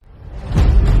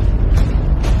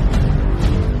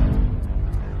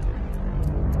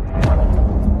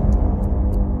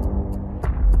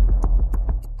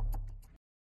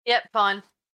fine.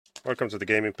 Welcome to the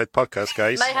Gaming Pit podcast,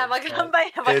 guys. Mayhem, I can't hear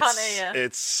you.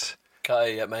 Can't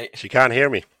hear you, mate. She can't hear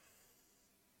me.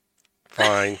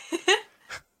 Fine.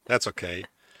 That's okay.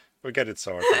 We'll get it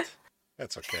sorted.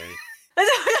 That's okay.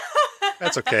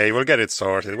 That's okay. We'll get it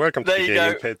sorted. Welcome to the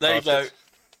Gaming Pit podcast. There you go.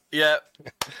 Yeah.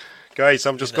 Guys,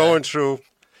 I'm just going through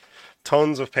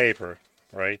tons of paper,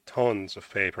 right? Tons of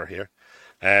paper here.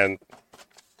 And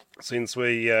since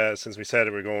we said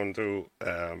that we're going to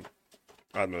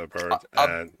Admiral Byrd,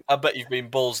 I bet you've been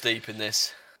balls deep in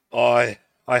this. I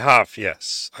have,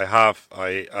 yes. I have.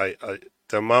 I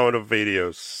the amount of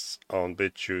videos on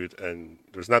BitChute, and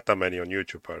there's not that many on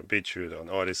YouTube, but on BitChute, on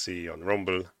Odyssey, on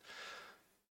Rumble,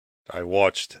 I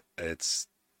watched. It's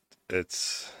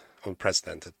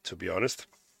unprecedented, to be honest.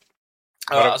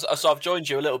 So I've joined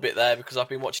you a little bit there because I've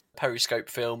been watching Periscope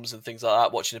films and things like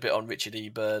that, watching a bit on Richard E.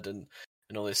 Byrd and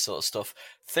all this sort of stuff.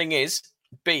 Thing is,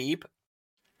 Beeb,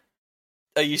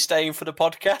 are you staying for the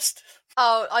podcast?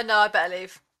 Oh, I know, I better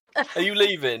leave. Are you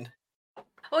leaving?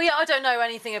 Well, yeah, I don't know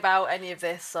anything about any of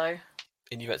this, so...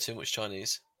 And you've had too much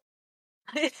Chinese.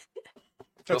 That's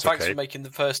thanks okay. for making the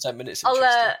first 10 minutes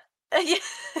interesting.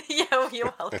 Yeah, well,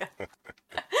 you're welcome.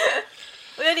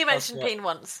 We only mentioned Peen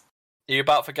once. Are you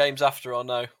about for games after or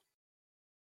no?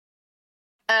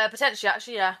 Potentially,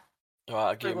 actually, yeah. All right,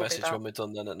 I'll give you a message when we're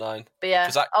done then at 9. But yeah,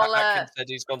 because Atkins said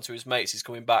he's gone to his mates, he's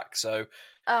coming back, so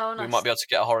nice. We might be able to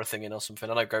get a horror thing in or something.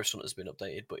 I know Ghost Hunter's been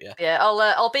updated, but yeah. Yeah,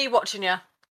 I'll be watching you.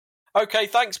 Okay,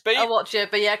 thanks, B. I'll watch you,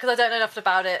 but yeah, because I don't know enough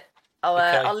about it.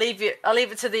 I'll leave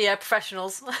it to the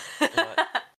professionals. Right.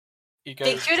 You go.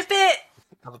 Speak to you in a bit.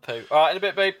 Have a poo. All right, in a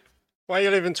bit, babe. Why are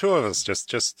you leaving two of us?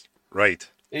 Just right.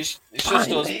 It's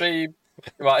just us, babe.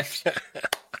 Right.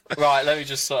 Right, let me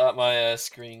just sort out my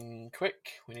screen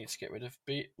quick. We need to get rid of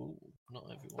Beeb. Ooh,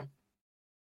 not everyone.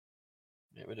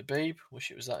 Get rid of Beeb.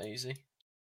 Wish it was that easy.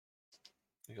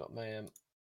 We got Mayhem.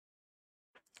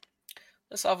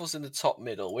 Let's have us in the top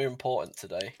middle. We're important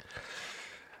today.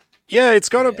 Yeah, it's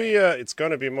gonna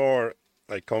be more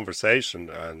like conversation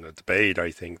and a debate,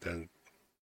 I think, than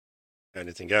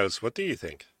anything else. What do you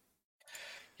think?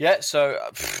 Yeah, so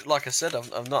like I said,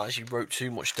 I've not actually wrote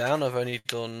too much down. I've only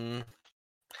done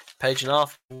page and a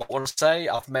half. I want to say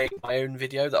I've made my own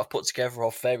video that I've put together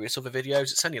off various other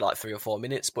videos. It's only like 3 or 4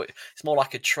 minutes, but it's more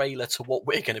like a trailer to what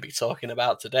we're going to be talking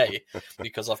about today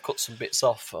because I've cut some bits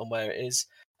off on where it is.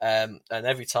 And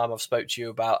every time I've spoke to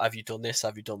you about, have you done this?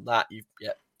 Have you done that?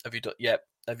 Have you done? Yep.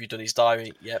 Have you done his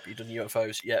diary? Yep. You've done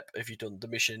UFOs? Yep. Have you done the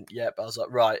mission? Yep. I was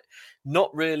like, right, not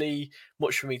really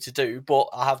much for me to do, but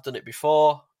I have done it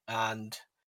before, and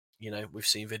we've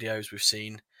seen videos, we've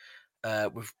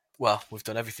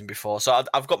done everything before. So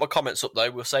I've got my comments up though.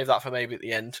 We'll save that for maybe at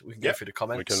the end. We can go through the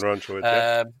comments. We can run through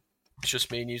it. It's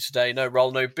just me and you today. No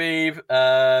roll, no Beeb.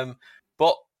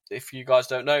 But if you guys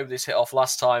don't know, this hit off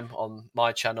last time on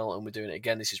my channel, and we're doing it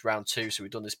again. This is round 2, so we've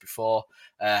done this before,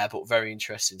 but very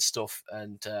interesting stuff.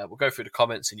 And we'll go through the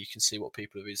comments, and you can see what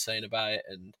people have been saying about it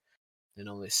and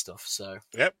all this stuff. So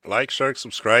like, share,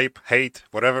 subscribe, hate,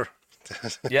 whatever.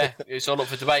 Yeah, it's all up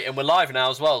for debate, and we're live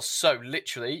now as well. So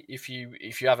literally, if you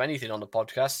have anything on the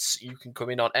podcasts, you can come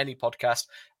in on any podcast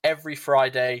every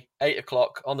Friday,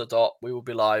 8:00 on the dot. We will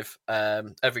be live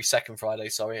every second Friday.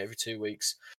 Every 2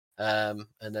 weeks. And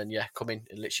then come in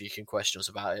and literally you can question us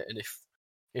about it, and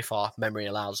if our memory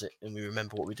allows it and we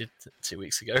remember what we did 2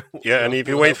 weeks ago. Yeah, and if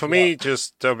you wait for me,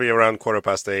 they'll be around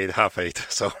 8:15,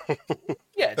 8:30. So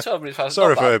yeah, 12 minutes past.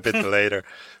 Sorry for a bit later,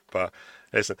 but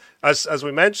listen, as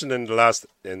we mentioned in the last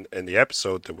in the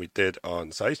episode that we did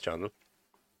on Size Channel,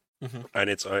 and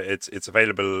it's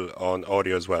available on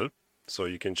audio as well, so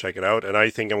you can check it out. And I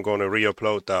think I'm going to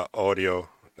re-upload that audio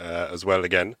as well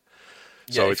again.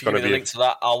 Yeah, so it's going to be a link to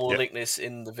that. I will link this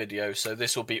in the video, so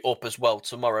this will be up as well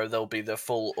tomorrow. There'll be the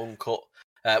full uncut.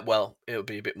 It'll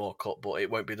be a bit more cut, but it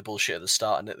won't be the bullshit at the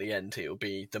start and at the end. It'll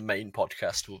be the main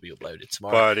podcast will be uploaded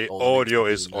tomorrow. But the audio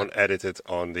is unedited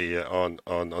on the on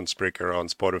Spreaker, on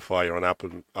Spotify, on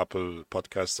Apple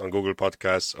Podcasts, on Google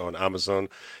Podcasts, on Amazon,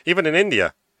 even in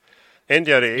India.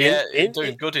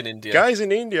 Doing good in India. Guys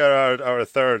in India are our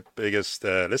third biggest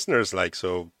listeners.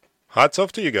 So. Hats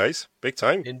off to you guys. Big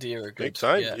time. India are good. Big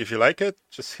time. Yeah. If you like it,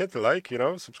 just hit the like,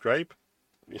 subscribe.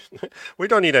 We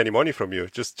don't need any money from you.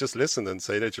 Just listen and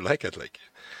say that you like it.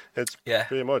 It's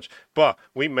pretty much. But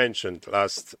we mentioned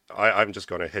I'm just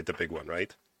going to hit the big one,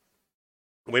 right?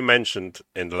 We mentioned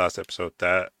in the last episode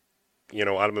that,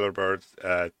 Admiral Byrd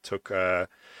took an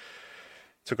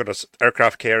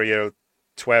aircraft carrier,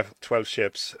 12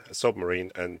 ships, a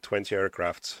submarine, and 20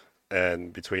 aircrafts.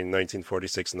 And between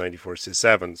 1946 and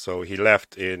 1947, so he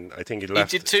left in. I think he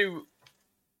left. He did two.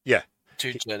 Yeah,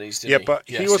 2 journeys, didn't he? But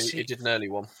he did an early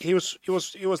one. He was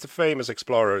the famous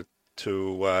explorer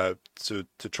to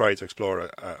try to explore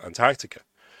Antarctica.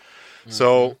 Mm-hmm.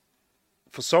 So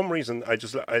for some reason,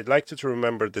 I'd like to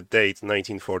remember the date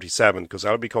 1947 because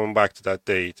I'll be coming back to that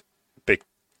date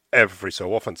every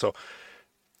so often. So,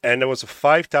 and there was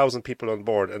 5,000 people on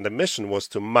board, and the mission was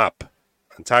to map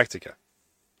Antarctica.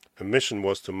 The mission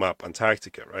was to map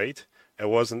Antarctica, right? It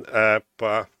wasn't,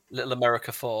 but Little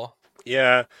America 4.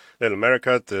 Yeah, Little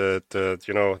America, the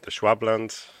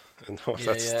Schwabland and all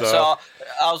that stuff. So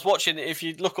I was watching. If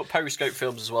you look up Periscope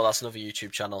Films as well, that's another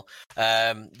YouTube channel.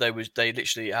 They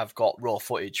literally have got raw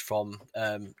footage from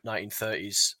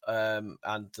 1930s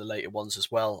and the later ones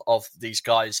as well of these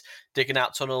guys digging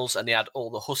out tunnels, and they had all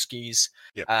the Huskies,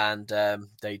 and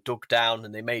they dug down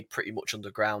and they made pretty much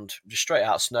underground, just straight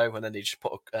out of snow, and then they just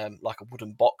put like a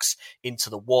wooden box into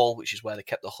the wall, which is where they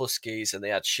kept the Huskies, and they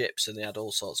had ships and they had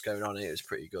all sorts going on, and it was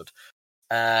pretty good.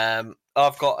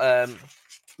 I've got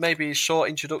maybe a short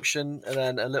introduction and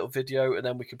then a little video, and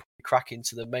then we can probably crack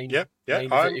into the main.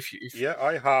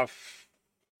 I have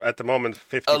at the moment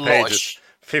 50 pages.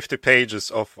 50 pages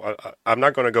of. I'm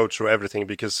not going to go through everything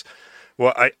because,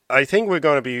 well, I think we're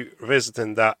going to be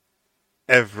visiting that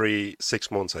every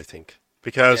 6 months. I think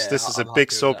because this is a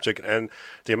big subject, and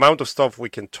the amount of stuff we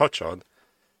can touch on.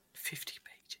 50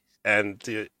 pages.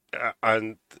 And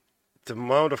the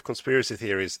amount of conspiracy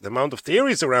theories, the amount of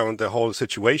theories around the whole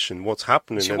situation, what's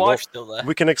happening. Is your wife still there?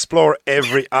 We can explore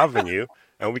every avenue,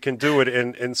 and we can do it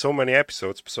in so many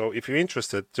episodes. So if you're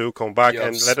interested, do come back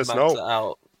and let us know.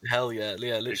 Out. Hell yeah,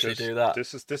 literally do that.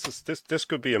 This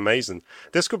could be amazing.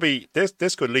 This could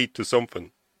lead to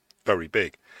something very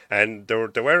big. And there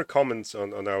were comments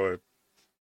on our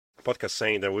podcast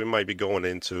saying that we might be going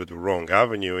into the wrong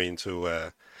avenue,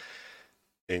 into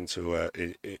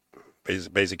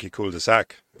basically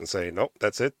cul-de-sac, and say no,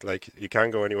 that's it. Like you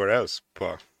can't go anywhere else.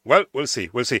 But well, we'll see.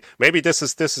 Maybe this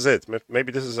is it.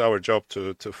 Maybe this is our job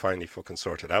to finally fucking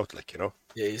sort it out. Like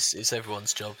Yeah, it's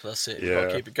everyone's job. That's it. We've got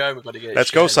to keep it going. We've got to get it.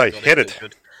 Let's go, Si. Hit it.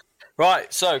 Good.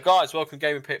 Right, so guys, welcome to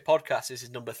Gaming Pit Podcast. This is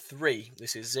number 3.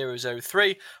 This is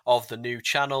 003 of the new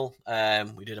channel.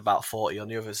 We did about 40 on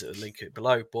the others. I'll link it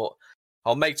below, but.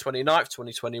 On May 29th,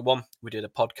 2021, we did a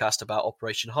podcast about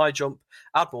Operation Highjump,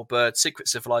 Admiral Byrd, Secret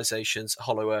Civilizations,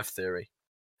 Hollow Earth Theory.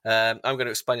 I'm going to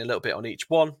explain a little bit on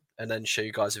each one and then show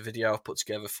you guys a video I've put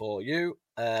together for you.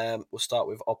 We'll start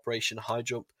with Operation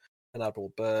Highjump and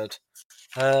Admiral Byrd.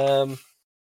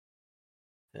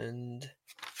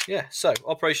 So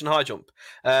Operation Highjump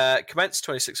commenced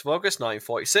 26th of August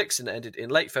 1946 and ended in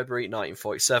late February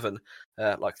 1947,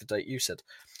 like the date you said.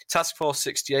 Task Force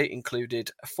 68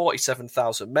 included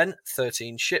 47,000 men,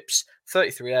 13 ships,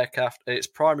 33 aircraft, and its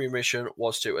primary mission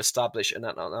was to establish an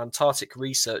Antarctic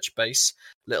research base,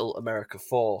 Little America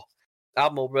 4.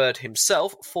 Admiral Byrd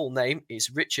himself, full name is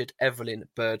Richard Evelyn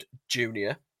Byrd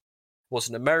Jr., was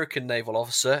an American naval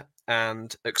officer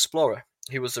and explorer.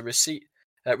 He was the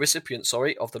recipient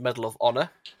of the Medal of Honor,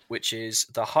 which is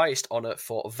the highest honor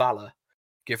for valor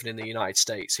given in the United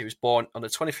States. He was born on the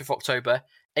 25th of October,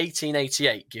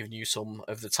 1888, giving you some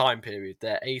of the time period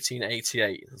there.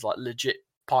 1888. It was like legit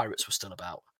pirates were still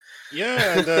about.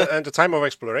 Yeah, and the time of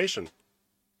exploration.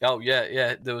 Oh,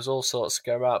 yeah. There was all sorts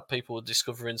going out. People were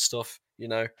discovering stuff,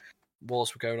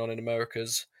 wars were going on in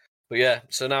Americas. But yeah,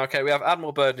 so now, okay, we have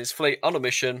Admiral Byrd and his fleet on a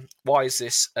mission. Why is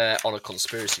this on a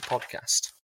conspiracy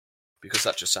podcast? Because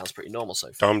that just sounds pretty normal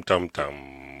so far. Dum.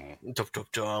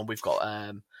 We've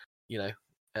got,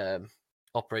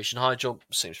 Operation Highjump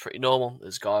seems pretty normal.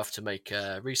 There's a guy off to make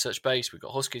a research base. We've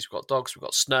got Huskies, we've got dogs, we've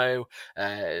got snow.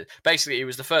 Basically, he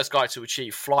was the first guy to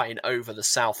achieve flying over the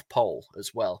South Pole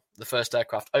as well. The first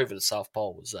aircraft over the South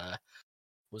Pole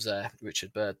was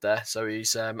Richard Byrd there. So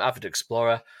he's avid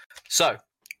explorer. So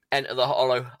enter the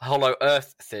hollow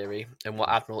Earth theory and what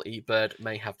Admiral E. Byrd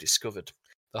may have discovered.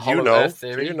 The hollow Earth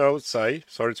theory. Si,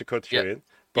 sorry to cut you in,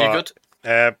 but you're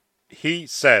good. He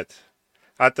said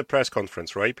at the press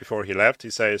conference right before he left, he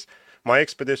says, "My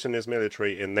expedition is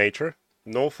military in nature.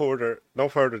 No further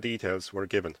details were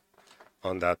given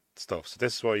on that stuff." So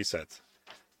this is what he said.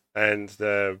 And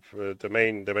the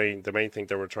main thing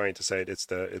they were trying to say it's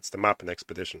the mapping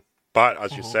expedition. But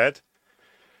as you said,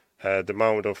 the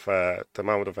amount of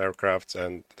aircrafts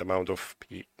and the amount of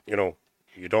you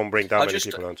don't bring that many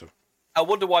people onto. I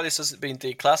wonder why this hasn't been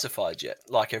declassified yet,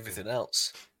 like everything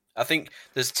else. I think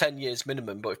there's 10 years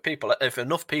minimum, but if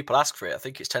enough people ask for it, I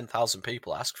think it's 10,000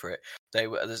 people ask for it. They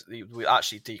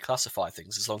actually declassify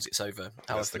things as long as it's over.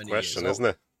 That's the question, isn't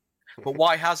it? But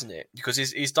why hasn't it? Because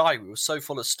his diary was so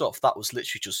full of stuff that was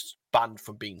literally just banned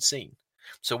from being seen.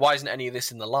 So why isn't any of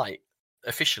this in the light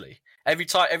officially?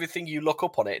 everything you look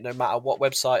up on it, no matter what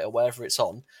website or wherever it's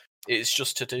on, it's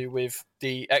just to do with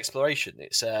the exploration.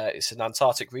 It's an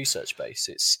Antarctic research base.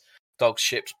 It's dogs,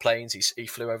 ships, planes. He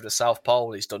flew over the South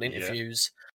Pole. He's done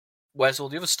interviews. Where's all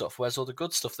the other stuff? Where's all the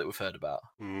good stuff that we've heard about?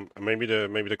 Maybe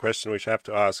the question we should have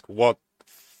to ask: what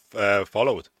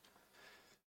followed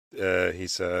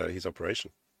his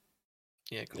operation?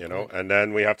 Yeah, you know, and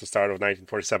then we have to start with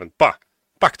 1947. But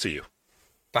back to you.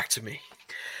 Back to me.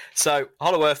 So,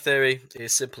 hollow Earth theory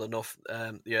is simple enough.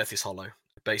 The Earth is hollow,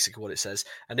 basically what it says.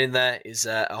 And in there is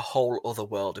a whole other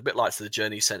world, a bit like to the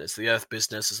Journey Centers, the Earth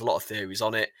business. There's a lot of theories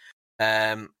on it.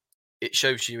 It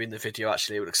shows you in the video,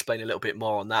 actually. It will explain a little bit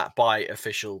more on that by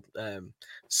official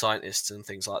scientists and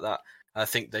things like that. I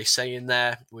think they say in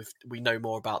there we know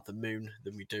more about the moon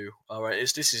than we do. All right,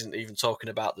 this isn't even talking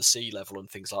about the sea level and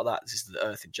things like that. This is the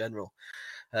Earth in general.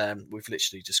 We've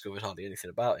literally discovered hardly anything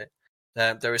about it.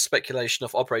 There is speculation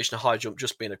of Operation Highjump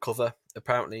just being a cover.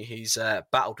 Apparently, he's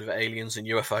battled with aliens and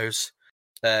UFOs.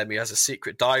 He has a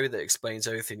secret diary that explains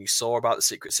everything he saw about the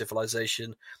secret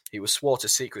civilization. He was swore to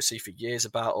secrecy for years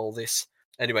about all this.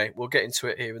 Anyway, we'll get into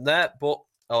it here and there, but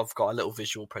I've got a little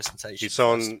visual presentation.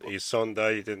 His son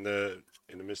died in the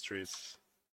mysteries.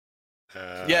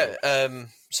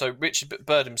 So Richard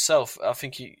Byrd himself, I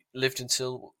think he lived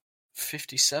until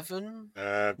 57.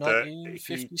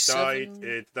 1957.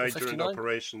 He died during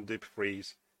Operation Deep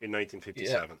Freeze in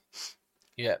 1957.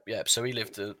 Yeah. So he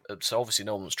lived. So obviously,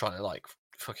 no one was trying to like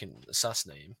fucking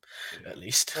assassinate him. At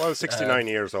least. Well, 69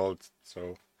 years old,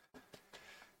 so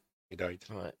he died.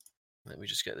 Right. Let me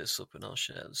just get this up and I'll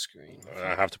share the screen.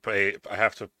 I have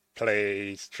to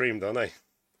play stream, don't I?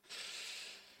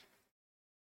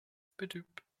 Ba-doop.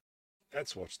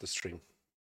 Let's watch the stream.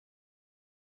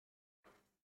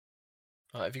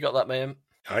 All right, have you got that, ma'am?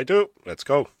 I do. Let's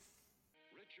go.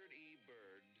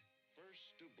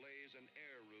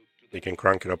 You can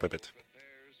crank it up a bit.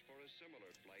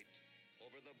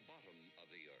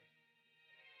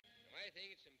 I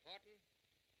think it's important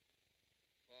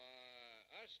for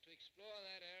us to explore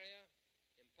that area,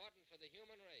 important for the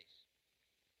human race,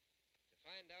 to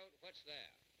find out what's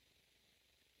there.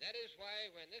 That is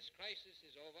why when this crisis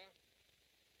is over,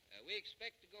 we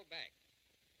expect to go back.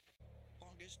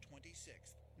 August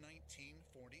 26th,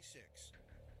 1946.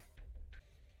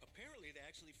 Apparently, they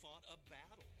actually fought a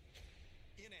battle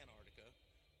in Antarctica,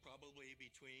 probably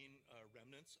between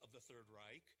remnants of the Third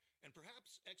Reich and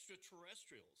perhaps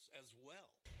extraterrestrials as well.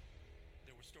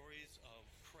 There were stories of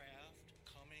craft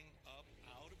coming up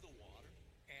out of the water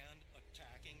and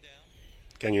attacking them.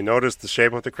 Can you notice the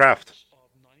shape of the craft?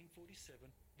 Of 1947,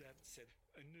 that said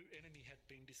a new enemy had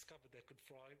been discovered that could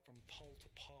fly from pole to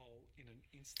pole in an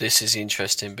instant. This is the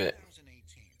interesting bit. 2018,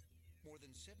 more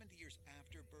than 70 years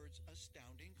after Byrd's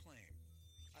astounding claim,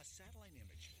 a satellite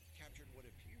image captured what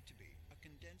appeared to be a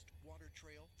condensed water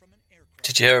trail from an aircraft.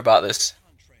 Did you hear about this?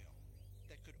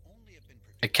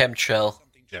 A chemtrail.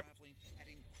 Yep. At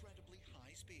incredibly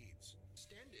high speeds.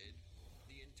 Extended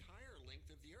the entire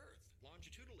length of the Earth,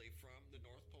 longitudinally from the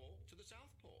North Pole to the South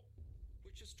Pole,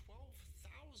 which is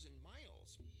 12,000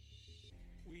 miles.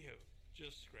 We have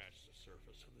just scratched the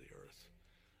surface of the Earth.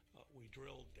 We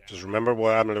drilled down. Just remember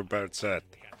what Admiral Byrd said.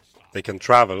 They can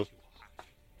travel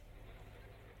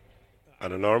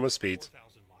at enormous speed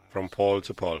from pole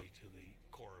to pole.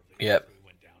 Yep.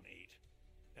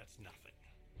 That's nothing.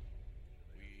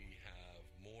 We have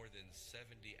more than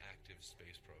 70 active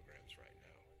space programs right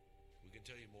now. We can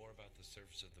tell you more about the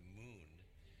surface of the moon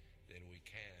than we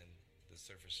can the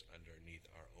surface underneath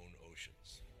our own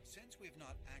oceans. Since we have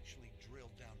not actually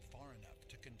drilled down far enough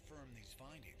to confirm these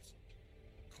findings,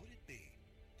 could it be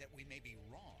that we may be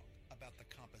wrong about the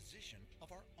composition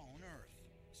of our own Earth?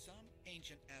 Some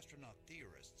ancient astronaut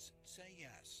theorists say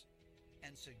yes,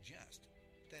 and suggest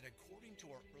that according to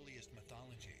our earliest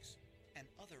mythologies, an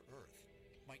other Earth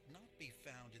might not be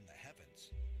found in the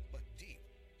heavens, but deep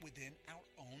within our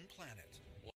own planet.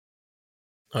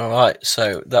 Alright,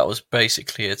 so that was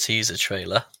basically a teaser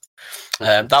trailer.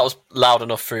 That was loud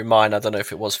enough through mine. I don't know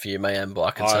if it was for you, Mayhem, but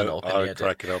I can turn it up. I'll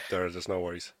crack it up there. There's no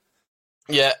worries.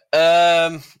 Yeah.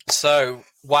 So,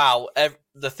 wow.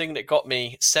 The thing that got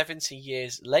me 70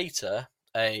 years later,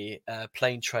 a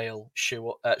plane trail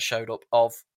showed up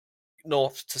of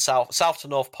north to south to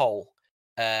North Pole.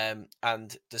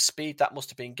 And the speed that must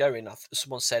have been going,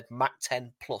 someone said Mach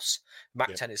 10 plus.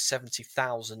 Mach 10 is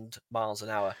 70,000 miles an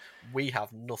hour. We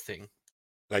have nothing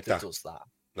like that does that.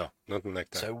 No, nothing like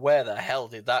that. So where the hell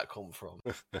did that come from?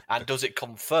 And does it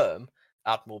confirm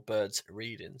Admiral Byrd's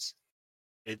readings?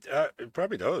 It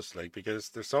probably does, because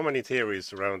there's so many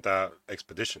theories around that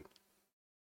expedition.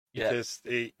 Yeah. Because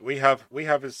we have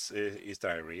his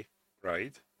diary,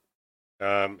 right?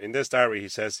 In this diary, he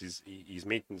says he's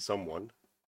meeting someone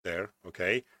there.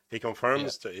 Okay, he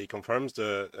confirms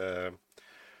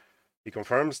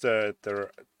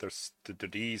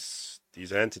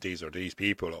these entities or these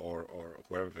people or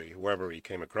whoever he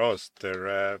came across.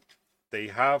 They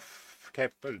have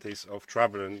capabilities of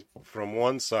traveling from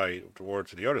one side of the world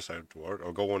to the other side of the world,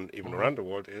 or going even around the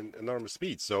world in enormous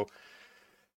speed. So,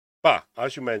 but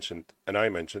as you mentioned, and I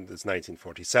mentioned, it's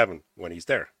 1947 when he's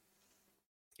there.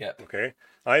 Yeah. Okay.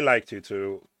 I like you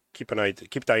to keep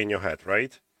that in your head,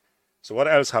 right? So what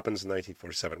else happens in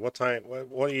 1947?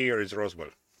 What year is Roswell?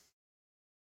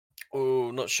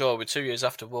 Oh, not sure. We're 2 years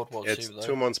after World War II, It's though.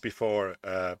 2 months before.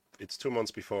 It's 2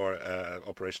 months before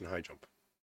Operation Highjump.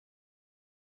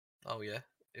 Oh yeah.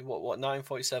 In what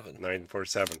 1947?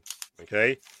 1947.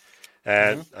 Okay.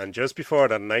 And just before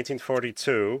that,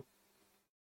 1942,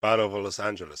 Battle of Los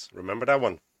Angeles. Remember that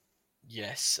one?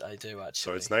 Yes, I do actually.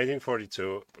 So it's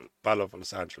 1942, Battle of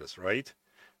Los Angeles, right?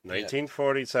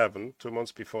 1947, 2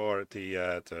 months before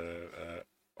the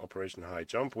Operation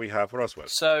Highjump, we have Roswell.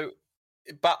 So,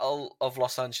 Battle of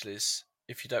Los Angeles,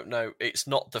 if you don't know, it's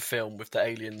not the film with the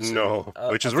aliens. No,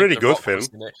 which is I really think The good Rock film. was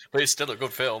in it, but it's still a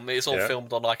good film. It's all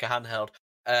filmed on like a handheld.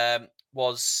 The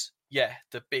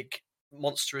big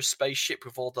monstrous spaceship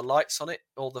with all the lights on it,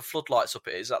 all the floodlights up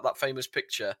it. Is that famous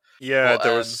picture? Yeah,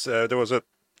 there was a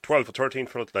 12 or 13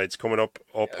 floodlights coming up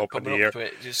in the air. To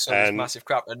it, just so this massive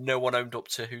craft, and no one owned up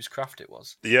to whose craft it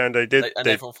was. Yeah, and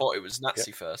everyone thought it was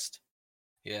Nazi first.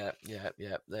 Yeah.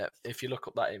 If you look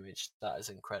up that image, that is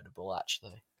incredible,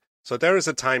 actually. So there is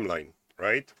a timeline,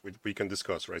 right? We can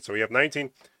discuss, right? So we have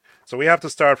So we have to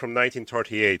start from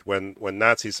 1938 when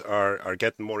Nazis are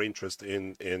getting more interest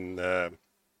in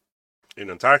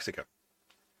Antarctica.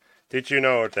 Did you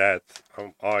know that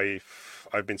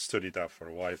I've been studied that for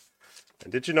a while?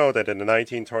 And did you know that in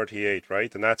 1938, right,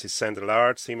 the Nazis sent a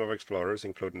large team of explorers,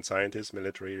 including scientists,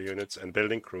 military units, and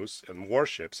building crews, and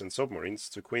warships and submarines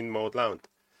to Queen Maud Land?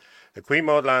 The Queen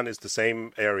Maud Land is the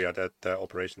same area that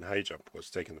Operation Highjump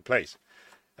was taking place.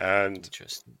 And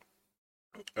interesting.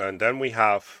 And then we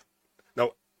have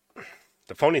now.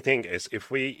 The funny thing is,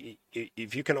 if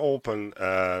you can open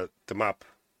the map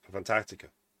of Antarctica,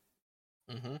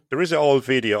 there is an old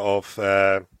video of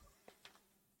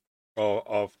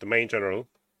the main general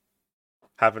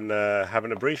having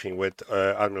a briefing with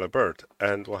Admiral Byrd,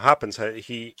 and what happens?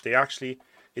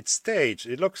 It's staged.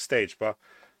 It looks staged, but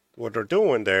what they're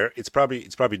doing there, it's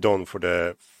probably done for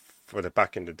the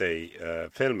back in the day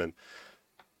filming.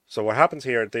 So what happens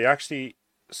here? They actually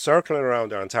circling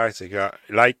around Antarctica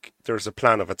like there's a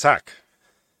plan of attack.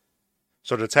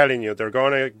 So they're telling you they're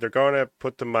gonna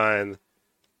put the man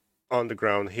on the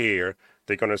ground here.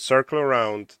 They're gonna circle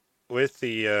around with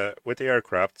the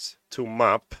aircrafts to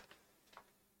map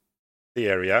the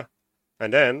area,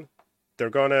 and then they're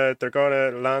gonna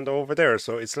land over there.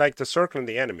 So it's like they're circling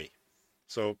the enemy.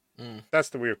 So that's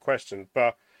the weird question,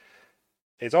 but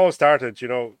it's all started.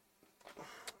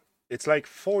 It's like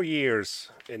 4 years.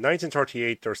 In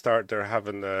 1938, they're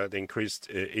having the increased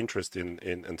interest in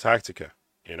Antarctica.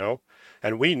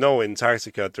 And we know in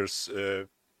Antarctica there's the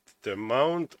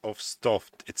amount of stuff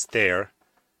it's there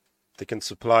that can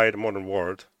supply the modern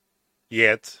world,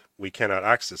 yet we cannot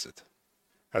access it.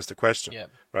 That's the question,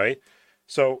 right?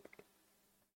 So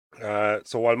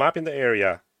while mapping the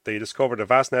area, they discovered a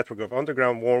vast network of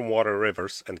underground warm water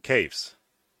rivers and caves.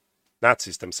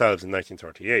 Nazis themselves in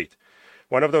 1938.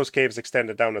 One of those caves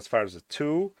extended down as far as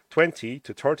 20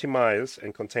 to 30 miles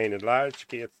and contained a large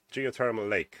geothermal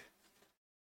lake.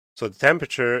 So the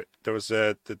temperature, there was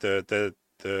the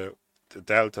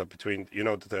delta between,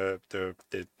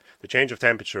 the change of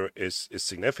temperature is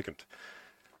significant,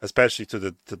 especially to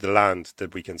the land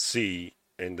that we can see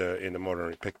in the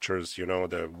modern pictures.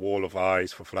 The wall of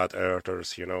ice for flat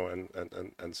earthers,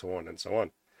 and so on and so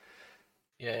on.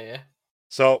 Yeah.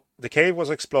 So the cave was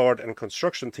explored and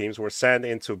construction teams were sent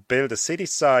in to build a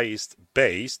city-sized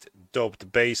base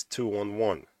dubbed Base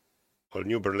 211, or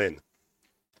New Berlin,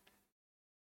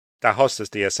 that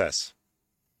hosted the SS.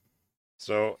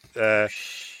 So, the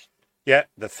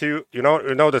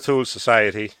Thule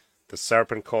Society, the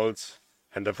Serpent Cult,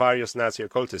 and the various Nazi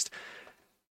occultists.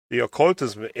 The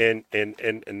occultism in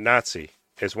Nazi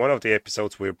is one of the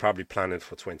episodes we're probably planning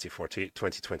for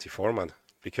 2024, man.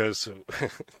 Because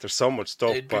there's so much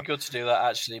stuff. It'd be good to do that,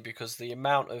 actually, because the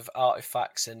amount of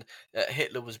artifacts, and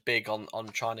Hitler was big on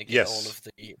trying to get all of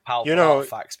the powerful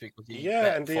artifacts, because he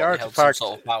and the artifacts artifact,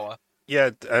 sort of power.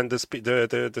 Yeah, and the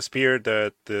spear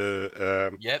that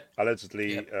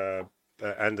allegedly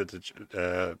ended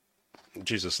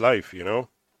Jesus' life,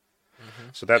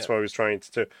 So that's what I was trying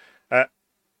to do.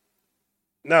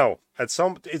 Now, it's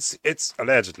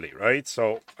allegedly, right?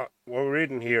 So, what we're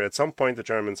reading here, at some point the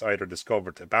Germans either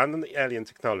discovered, abandoned the alien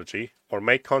technology, or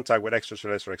make contact with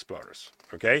extraterrestrial explorers.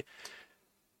 Okay?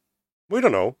 We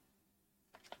don't know.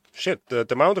 Shit, the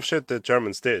amount of shit the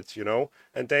Germans did,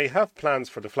 and they have plans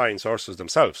for the flying saucers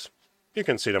themselves. You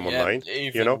can see them online,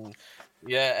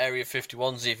 Yeah, Area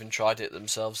 51's even tried it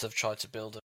themselves. They've tried to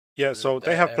build it. Yeah, so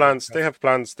they have plans. They have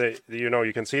plans.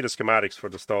 You can see the schematics for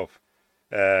the stuff.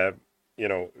 They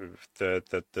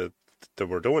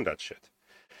were doing that shit.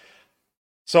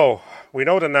 So we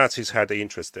know the Nazis had the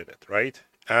interest in it, right?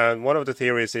 And one of the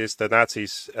theories is the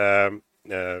Nazis,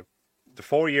 the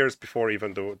 4 years before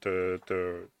even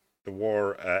the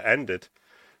war ended,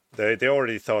 they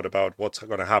already thought about what's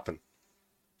going to happen.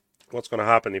 What's going to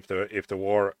happen if the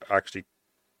war actually,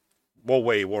 what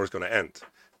way war is going to end?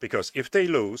 Because if they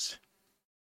lose,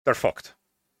 they're fucked,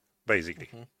 basically.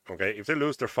 Mm-hmm. Okay, if they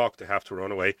lose, they're fucked. They have to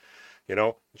run away.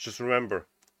 Just remember,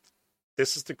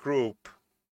 this is the group,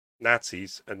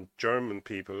 Nazis and German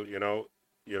people.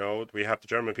 We have the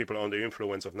German people under the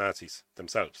influence of Nazis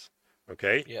themselves.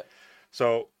 Okay. Yeah.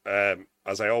 So,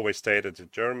 as I always stated,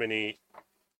 Germany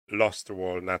lost the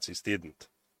war, Nazis didn't.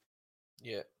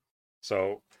 Yeah.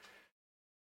 So,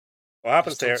 what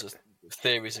happens there?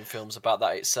 Theories and films about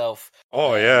that itself.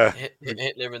 Oh yeah,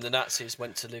 Hitler and the Nazis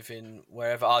went to live in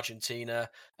wherever, Argentina.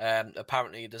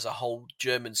 Apparently, there's a whole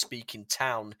German-speaking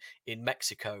town in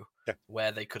Mexico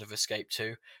where they could have escaped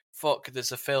to.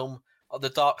 There's a film on the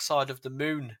Dark Side of the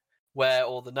Moon where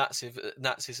all the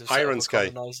Nazis have Iron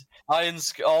Sky. Iron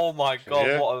Sky. Oh my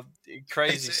god, what a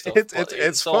crazy stuff!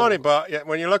 It's funny, but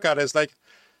when you look at it, it's like,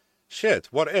 shit.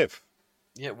 What if?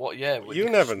 Yeah. What? Yeah. You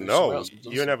never know.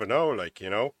 You never know.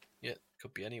 Yeah,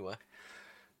 could be anywhere.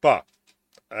 But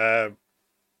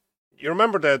you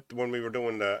remember that when we were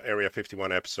doing the Area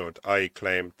 51 episode, I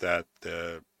claimed that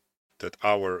that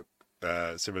our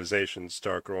civilization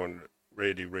started growing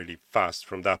really, really fast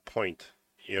from that point.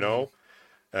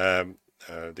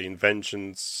 The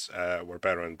inventions were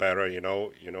better and better.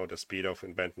 The speed of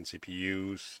inventing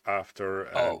CPUs after,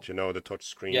 and the touch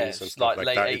screens and stuff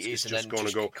like that. It's just going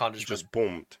to go, just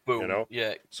boomed. Boom.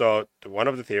 Yeah. So one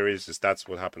of the theories is that's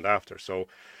what happened after. So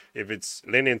if it's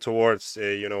leaning towards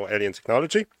alien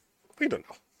technology, we don't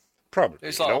know. Probably.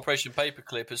 It's like Operation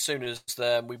Paperclip. As soon as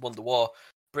we won the war,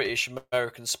 British,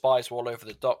 American spies were all over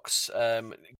the docks,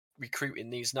 recruiting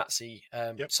these Nazi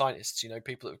scientists.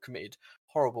 People that have committed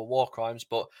horrible war crimes,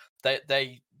 but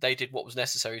they did what was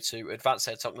necessary to advance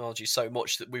their technology so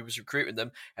much that we was recruiting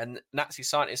them, and Nazi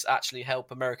scientists actually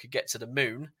help America get to the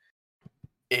moon,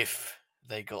 if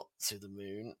they got to the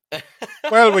moon.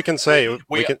 Well, we can say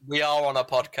we are on a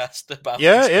podcast about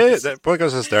the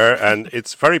podcast is there, and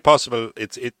it's very possible.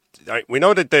 We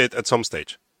know they did at some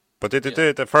stage, but did they do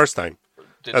it the first time?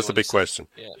 That's the big question.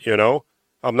 Yeah.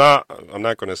 I'm not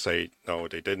going to say no,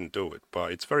 they didn't do it,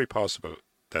 but it's very possible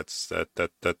that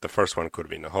the first one could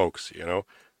have been a hoax. Well,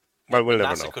 we'll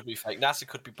never know. NASA could be fake. NASA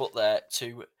could be put there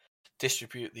to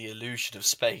distribute the illusion of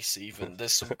space. Even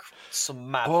there's some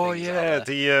mad. Oh things yeah, out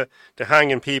there. the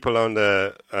hanging people on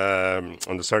the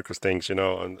circus things,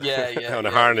 on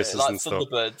the harnesses like and stuff.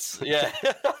 Thunderbirds. Yeah,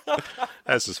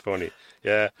 that's just funny.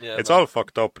 Yeah, it's all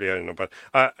fucked up, But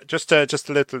just a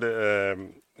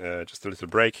little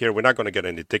break here. We're not going to get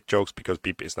any dick jokes because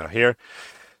Beep is not here.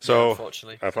 So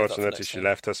unfortunately, she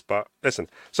left us. But listen,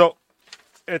 so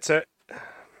it's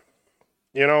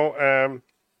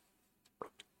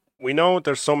we know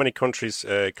there's so many countries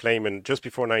claiming, just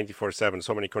before 1947,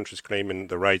 so many countries claiming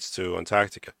the rights to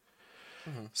Antarctica.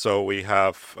 Mm-hmm. So we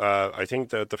have, I think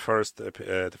that the first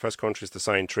countries to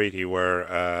sign treaty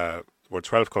were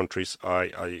 12 countries.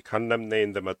 I can't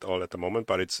name them at all at the moment,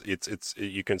 but it's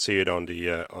you can see it on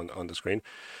the on the screen.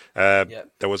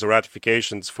 There was a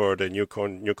ratifications for the new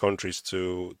countries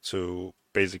to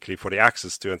basically for the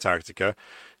access to Antarctica.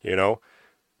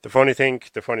 The funny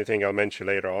thing I'll mention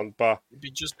later on, but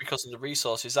just because of the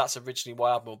resources. That's originally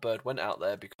why Admiral Byrd went out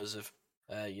there, because of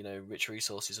rich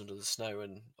resources under the snow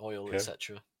and oil,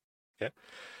 etc. Yeah,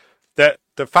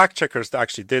 the fact checkers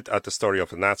actually did at the story of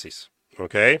the Nazis.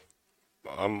 Okay,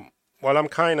 well, I'm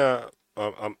going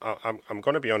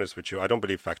to be honest with you. I don't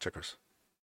believe fact checkers.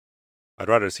 I'd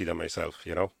rather see them myself.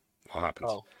 What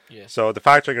happens. Oh, yeah. So the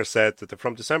fact checker said that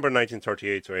from December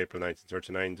 1938 to April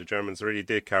 1939, the Germans really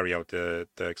did carry out the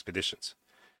expeditions.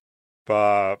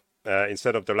 But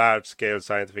instead of the large-scale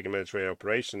scientific and military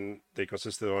operation, they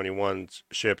consisted of only one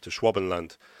ship to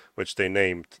Schwabenland, which they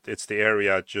named. It's the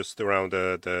area just around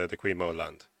the Queen Maud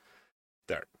Land.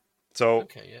 There. So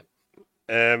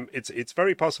it's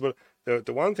very possible.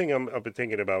 The one thing I've been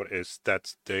thinking about is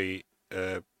that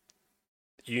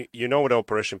you know the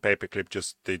Operation Paperclip.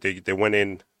 Just they went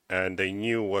in and they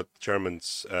knew what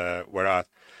Germans were at,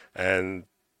 and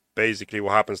basically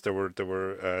what happens, there were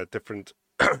different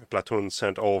platoons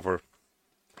sent over,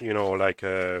 like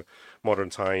modern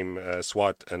time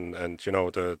SWAT and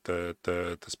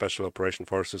the special operation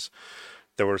forces.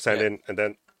 They were sent in, and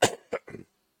then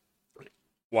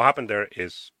what happened there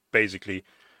is basically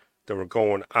they were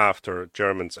going after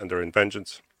Germans and their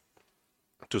inventions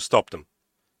to stop them.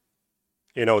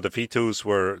 The V2s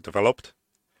were developed,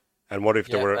 and what if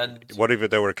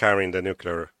they were carrying the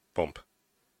nuclear bomb?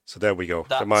 So there we go.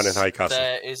 The man in high castle.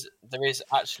 There is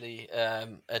actually a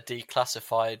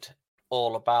declassified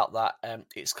all about that.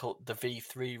 It's called the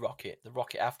V3 rocket. The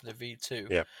rocket after the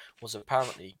V2 was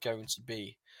apparently going to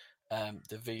be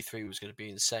the V3 was going to be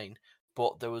insane.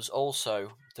 But there was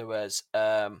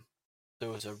a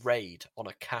raid on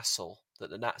a castle that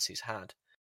the Nazis had,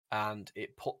 and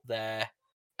it put their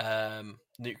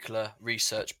nuclear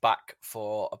research back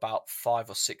for about 5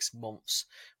 or 6 months,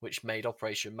 which made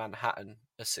Operation Manhattan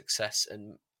a success,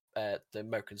 and the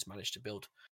Americans managed to build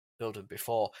them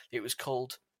before. It was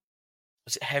called,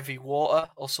 was it Heavy Water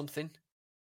or something?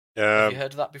 Have you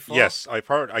heard of that before? Yes, I've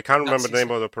heard. I can't remember the name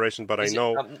of the operation, but I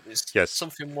know. Yes,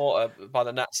 something water by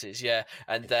the Nazis. Yeah,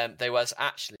 and they was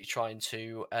actually trying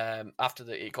to after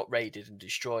it got raided and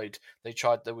destroyed. They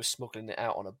was smuggling it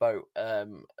out on a boat.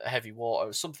 Heavy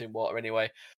water or something water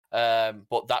anyway.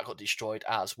 But that got destroyed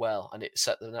as well, and it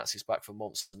set the Nazis back for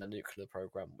months in the nuclear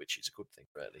program, which is a good thing,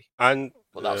 really. And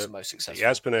but that was the most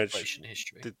successful operation in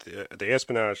history. The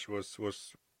espionage was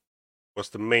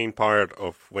the main part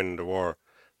of winning the war.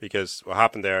 Because what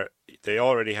happened there, they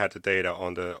already had the data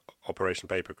on the Operation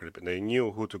Paperclip, and they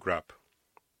knew who to grab.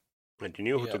 And you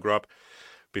knew who to grab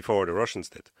before the Russians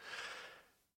did.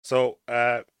 So,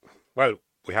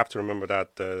 we have to remember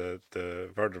that the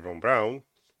Werner von Braun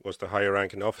was the higher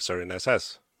ranking officer in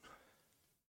SS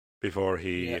before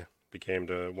he became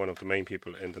one of the main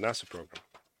people in the NASA program.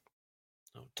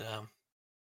 Oh, damn.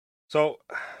 So,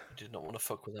 I did not want to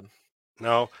fuck with him.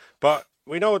 No, but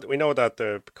we know that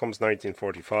comes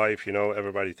 1945.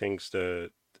 Everybody thinks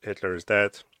Hitler is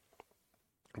dead,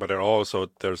 but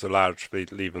there's a large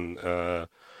fleet leaving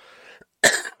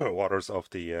waters of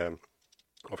the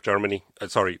of Germany.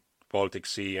 Baltic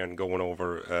Sea, and going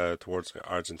over towards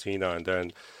Argentina, and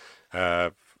then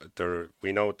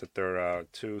we know that there are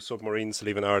 2 submarines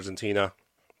leaving Argentina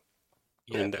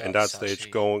in that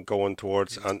stage, going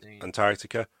towards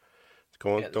Antarctica,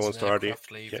 going towards Antarctica.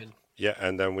 Yeah,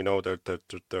 and then we know that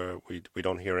we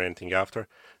don't hear anything after.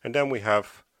 And then we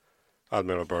have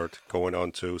Admiral Byrd going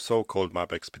on to so-called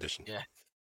map expedition. Yeah.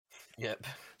 Yep.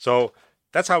 So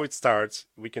that's how it starts.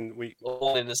 We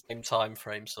all in the same time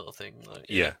frame, sort of thing.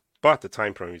 But the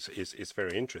time frame is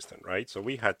very interesting, right? So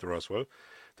we had the Roswell,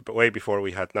 way before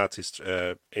we had Nazis'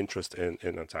 interest in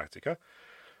Antarctica.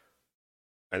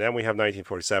 And then we have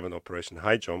 1947 Operation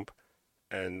Highjump,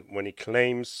 and when he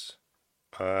claims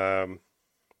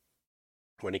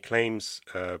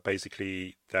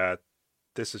basically that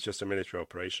this is just a military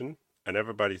operation, and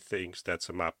everybody thinks that's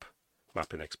a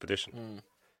mapping expedition.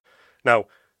 Now,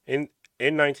 in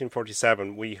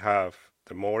 1947, we have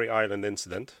the Maury Island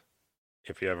incident,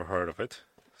 if you ever heard of it.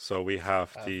 So we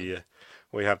have the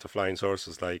flying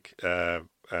saucers, like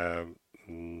aircrafts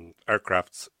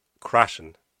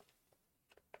crashing.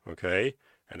 Okay,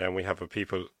 and then we have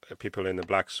people in the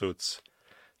black suits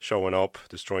showing up,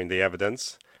 destroying the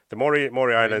evidence. The Maury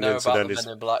Island incident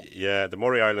the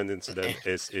Maury Island incident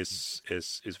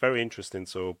is very interesting.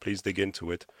 So please dig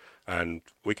into it, and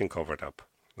we can cover it up,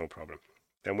 no problem.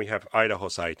 Then we have Idaho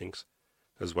sightings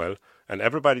as well, and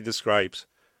everybody describes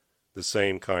the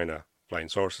same kind of flying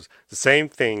saucers, the same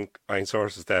flying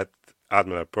saucers that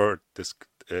Admiral Byrd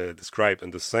described,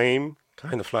 and the same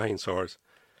kind of flying saucer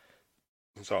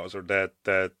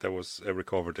that was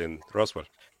recovered in Roswell.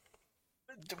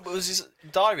 Was his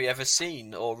diary ever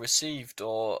seen or received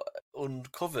or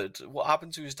uncovered? What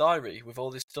happened to his diary with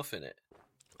all this stuff in it?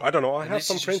 I don't know. I have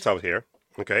some prints out here.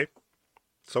 Okay.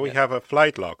 So we have a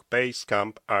flight log, Base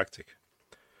Camp Arctic.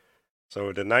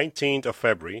 So the 19th of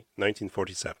February,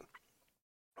 1947.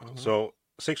 Mm-hmm. So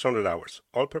 600 hours.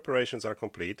 All preparations are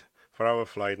complete for our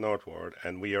flight northward,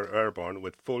 and we are airborne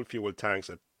with full fuel tanks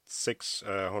at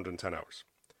 610 hours.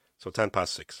 So 10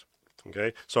 past 6.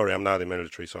 Okay, sorry, I'm not in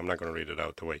military, so I'm not going to read it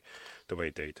out the way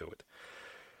they do it.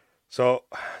 So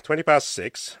 20 past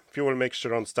 6, fuel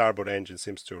mixture on starboard engine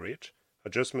seems to reach.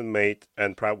 Adjustment made,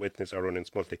 and Proud Witness are running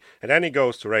smoothly. And then he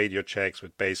goes to radio checks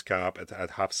with base cap at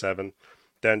 7:30.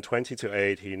 Then 20 to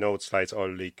 8, he notes slight oil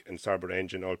leak and starboard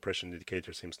engine oil pressure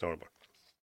indicator seems normal.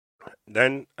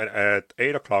 Then at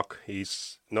 8 o'clock,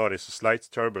 he's noticed a slight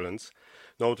turbulence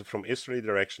noted from easterly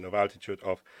direction of altitude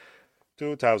of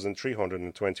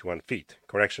 2,321 feet.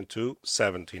 Correction to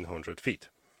 1,700 feet.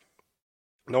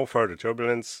 No further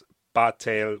turbulence, bad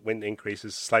tail, wind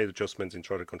increases, slight adjustments in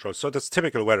throttle control. So that's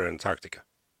typical weather in Antarctica.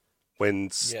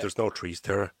 Winds, there's no trees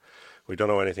there. We don't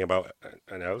know anything about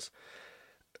anything else.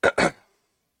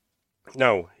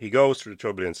 Now, he goes through the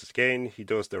turbulences again. He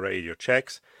does the radio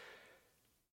checks.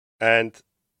 And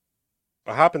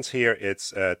what happens here,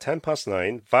 it's 10 past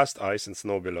 9, vast ice and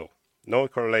snow below. No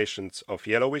correlations of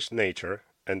yellowish nature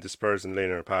and dispersed in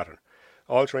linear pattern.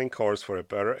 Altering course for a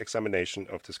better examination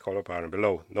of this color pattern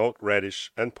below. Note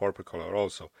reddish and purple color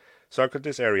also. Circle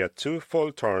this area 2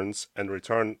 full turns and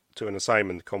return to an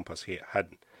assignment compass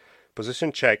hidden.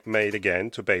 Position check made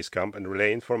again to base camp and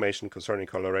relay information concerning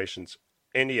colorations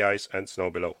in the ice and snow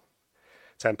below.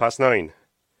 10 past 9.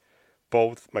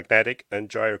 Both magnetic and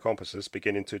gyro compasses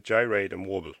beginning to gyrate and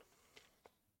wobble.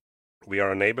 We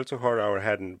are unable to hear our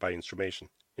heading by instrumentation.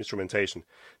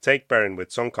 Take bearing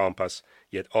with some compass,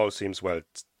 yet all seems well.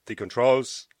 The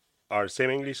controls are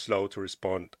seemingly slow to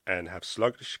respond and have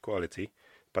sluggish quality,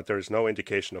 but there is no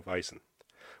indication of icing.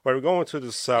 We're going to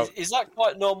the south. Is that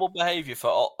quite normal behaviour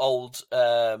for old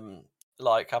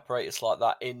like apparatus like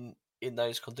that in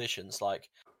those conditions? Like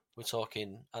we're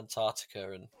talking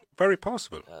Antarctica and. Very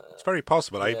possible. It's very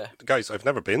possible. Guys, I've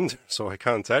never been there, so I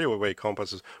can't tell you what way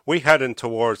compass is. We heading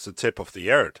towards the tip of the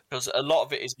earth. Because a lot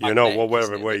of it is magnetic, you know,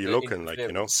 where you're looking, like,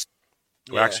 you know.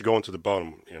 We're actually going to the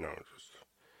bottom, you know.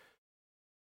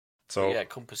 So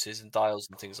compasses and dials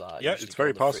and things like that. Yeah, it's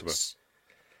very possible.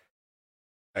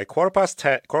 Quarter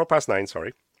past 9,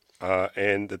 sorry.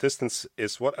 And the distance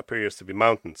is what appears to be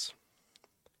mountains.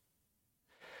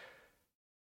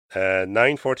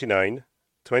 9:49.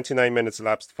 29 minutes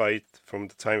elapsed fight from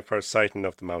the time of first sighting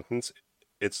of the mountains.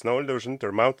 It's no illusion,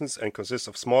 they're mountains and consist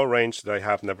of small range that I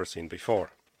have never seen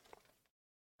before.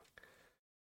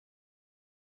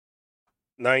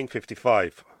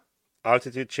 9:55.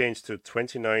 Altitude changed to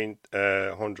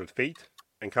 2,900 feet,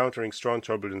 encountering strong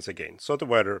turbulence again. So the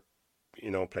weather,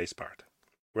 plays part.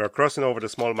 We are crossing over the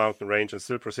small mountain range and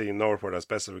still proceeding northward as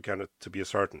best as we can to be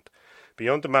ascertained.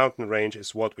 Beyond the mountain range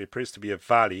is what we appears to be a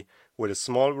valley with a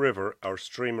small river or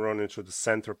stream running through the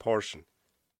center portion.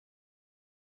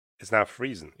 It's now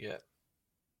freezing. Yeah.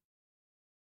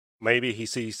 Maybe he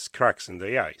sees cracks in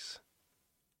the ice.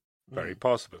 Very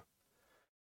possible.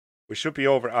 We should be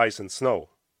over ice and snow.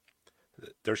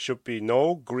 There should be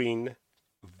no green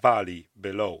valley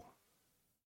below.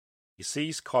 He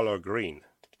sees color green,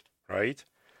 right?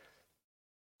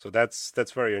 So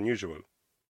that's very unusual.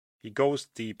 He goes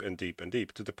deep and deep and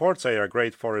deep. To the port side are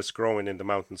great forests growing in the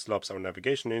mountain slopes. Our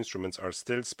navigation instruments are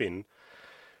still spin.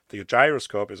 The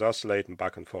gyroscope is oscillating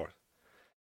back and forth.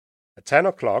 At 10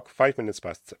 o'clock, 5 minutes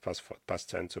past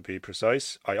 10 to be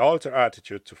precise, I alter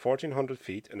attitude to 1,400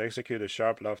 feet and execute a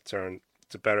sharp left turn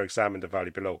to better examine the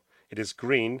valley below. It is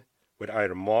green with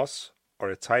either moss or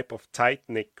a type of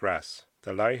tight-knit grass.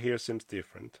 The light here seems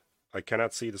different. I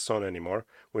cannot see the sun anymore.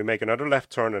 We make another left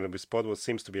turn and we spot what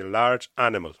seems to be a large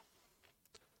animal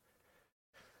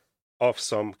of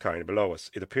some kind below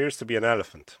us. It appears to be an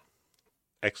elephant.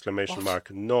 Exclamation mark.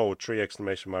 No, 3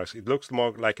 exclamation marks. It looks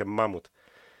more like a mammoth.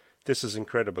 This is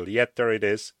incredible. Yet there it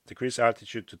is. Decrease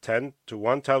altitude to 10 to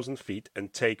 1,000 feet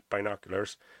and take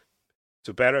binoculars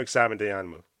to better examine the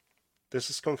animal. This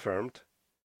is confirmed.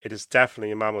 It is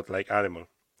definitely a mammoth-like animal.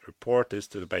 Report this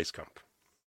to the base camp.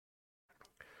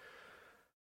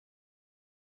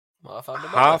 Well,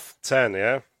 10:30,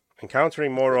 yeah.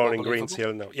 Encountering more rolling greens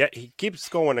hill now. Yeah, he keeps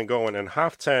going and going. And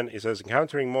 10:30, he says,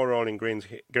 encountering more rolling green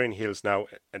hills now.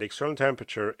 And the external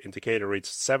temperature indicator reads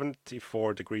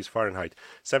 74 degrees Fahrenheit.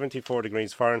 74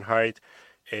 degrees Fahrenheit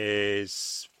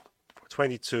is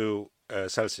 22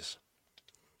 Celsius.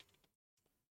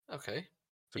 Okay.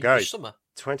 So guys,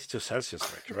 22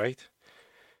 Celsius, right?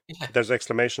 Yeah. There's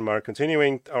exclamation mark.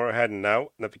 Continuing our heading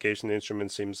now. Navigation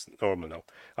instrument seems normal now.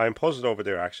 I am puzzled over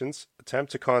their actions.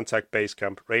 Attempt to contact base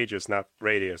camp. Radio is not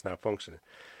functioning.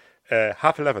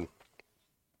 11:30.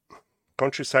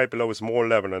 Countryside below is more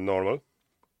level than normal.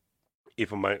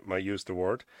 If I might use the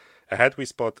word. Ahead we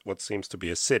spot what seems to be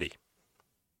a city.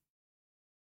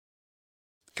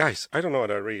 Guys, I don't know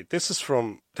what I read. This is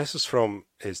from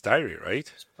his diary,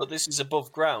 right? But this is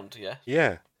above ground, yeah?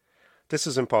 Yeah. This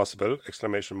is impossible!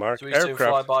 Exclamation mark. So he's doing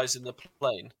flybys in the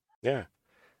plane. Yeah.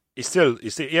 He's still.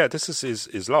 This is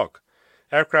his log.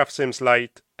 Aircraft seems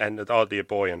light and oddly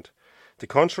buoyant. The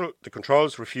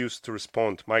controls refuse to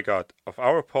respond. My God, of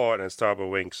our port and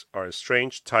starboard wings are a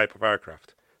strange type of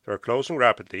aircraft. They are closing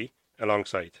rapidly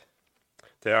alongside.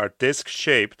 They are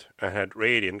disc-shaped and had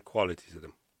radiant quality to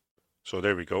them. So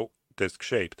there we go,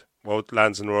 disc-shaped. What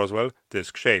lands in Roswell?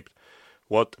 Disc-shaped.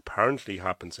 What apparently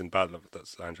happens in Battle of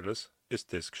Los Angeles is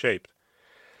disc-shaped.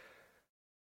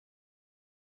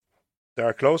 They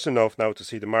are close enough now to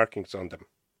see the markings on them.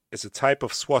 It's a type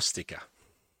of swastika.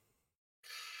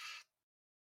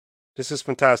 This is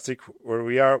fantastic. Where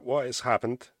we are, what has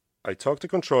happened? I talk to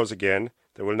controls again.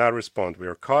 They will not respond. We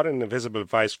are caught in an invisible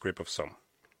vice grip of some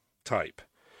type.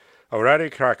 Our radio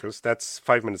crackles, that's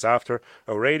 5 minutes after.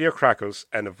 Our radio crackles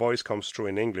and a voice comes through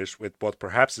in English with what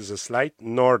perhaps is a slight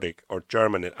Nordic or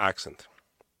German accent.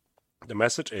 The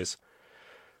message is,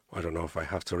 I don't know if I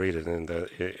have to read it in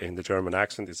the German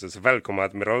accent. It says, "Welcome,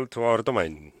 Admiral, to our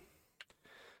domain.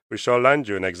 We shall land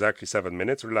you in exactly 7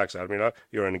 minutes. Relax, Admiral.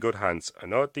 You're in good hands. I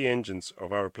know the engines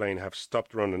of our plane have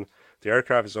stopped running. The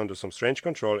aircraft is under some strange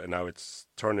control, and now it's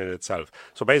turning itself."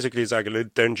 So basically, it's like a little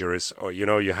dangerous. Or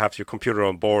you have your computer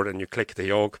on board, and you click the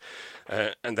yoke,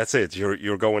 and that's it.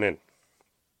 You're going in.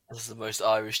 This is the most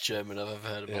Irish German I've ever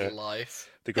heard in my life.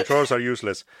 The controls are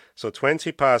useless. So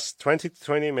 20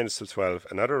 minutes to 12,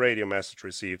 another radio message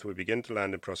received. We begin to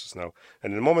land in process now.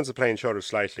 And in the moment the plane shudders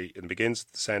slightly, it begins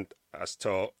to descend as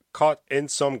to caught in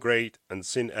some great and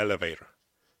thin elevator.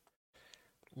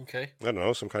 Okay. I don't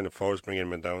know, some kind of force bringing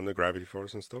him down, the gravity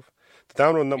force and stuff. The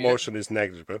downward motion is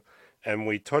negligible, and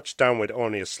we touch down with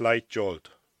only a slight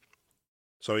jolt.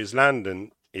 So he's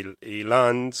landing, he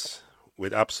lands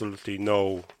with absolutely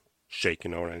no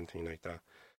shaking or anything like that.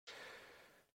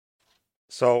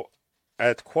 So,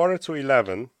 at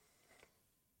 11:15,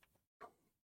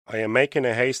 I am making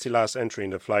a hasty last entry in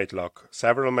the flight log.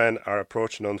 Several men are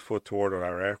approaching on foot toward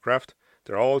our aircraft.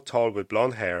 They're all tall with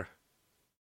blonde hair.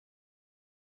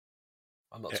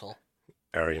 I'm not tall.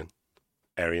 Aryans.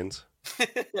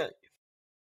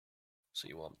 So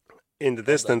you want. In the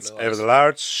distance, a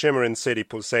large shimmering city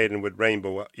pulsating with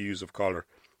rainbow hues of colour.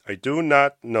 I do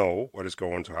not know what is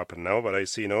going to happen now, but I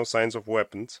see no signs of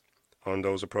weapons on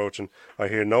those approaching. I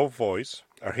hear no voice.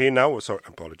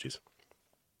 Apologies.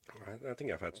 I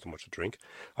think I've had too much to drink.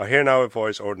 I hear now a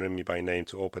voice ordering me by name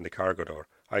to open the cargo door.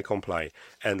 I comply.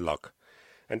 End lock.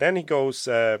 And then he goes,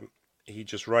 he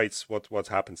just writes what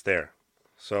happens there.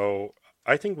 So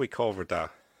I think we covered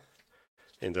that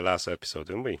in the last episode,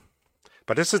 didn't we?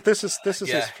 But this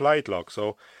is his flight log.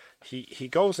 So he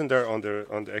goes in there on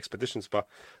the expeditions. But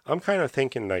I'm kind of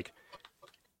thinking, like,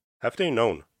 have they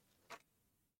known?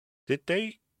 Did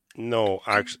they know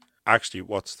actually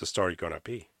what's the story gonna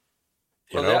be?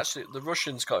 The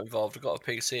Russians got involved. I've got a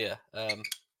piece here.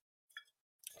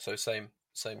 So same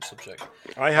subject.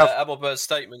 I have Admiral Byrd's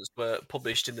statements were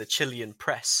published in the Chilean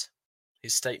press.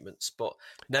 His statements, but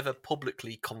never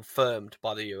publicly confirmed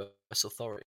by the U.S.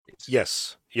 authorities.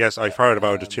 Yes, I've heard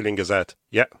about the Chilean Gazette.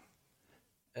 Yeah.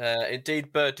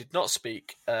 Indeed, Byrd did not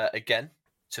speak again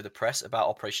to the press about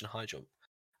Operation Highjump,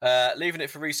 leaving it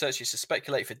for researchers to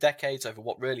speculate for decades over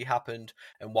what really happened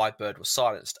and why Byrd was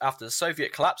silenced. After the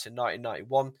Soviet collapse in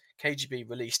 1991, KGB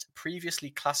released previously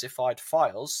classified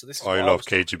files. So this is I love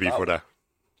KGB for that.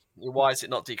 Why is it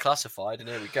not declassified? And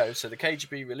here we go. So the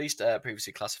KGB released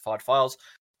previously classified files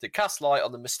that cast light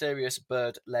on the mysterious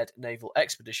Byrd-led naval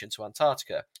expedition to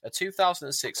Antarctica. A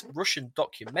 2006 Russian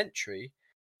documentary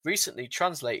recently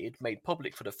translated made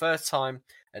public for the first time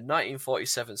a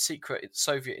 1947 secret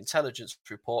Soviet intelligence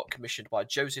report commissioned by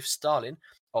Joseph Stalin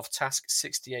of Task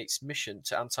 68's mission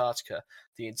to Antarctica.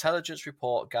 The intelligence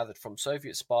report, gathered from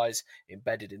Soviet spies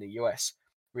embedded in the US,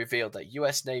 revealed that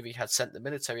US Navy had sent the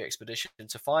military expedition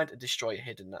to find and destroy a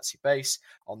hidden Nazi base.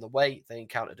 On the way, they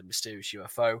encountered a mysterious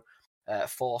UFO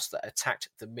force that attacked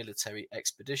the military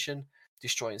expedition,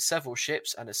 destroying several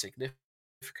ships and a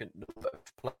significant number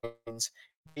of planes.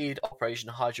 Indeed, Operation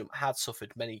Highjump had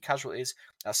suffered many casualties,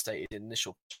 as stated in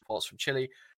initial reports from Chile.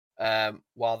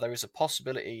 While there is a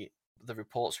possibility the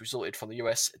reports resulted from the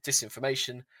US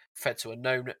disinformation fed to a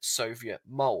known Soviet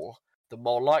mole, the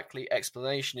more likely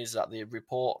explanation is that the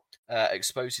report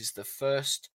exposes the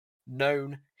first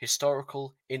known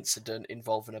historical incident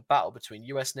involving a battle between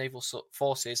US naval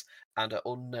forces and an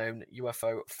unknown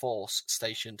UFO force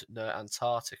stationed near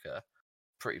Antarctica.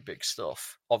 Pretty big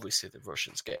stuff. Obviously, the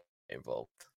Russians get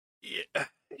involved. Yeah,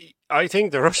 I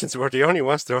think the Russians were the only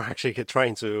ones that were actually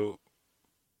trying to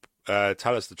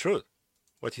tell us the truth.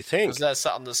 What do you think? Because they're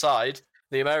sat on the side.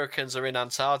 The Americans are in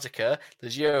Antarctica.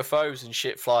 There's UFOs and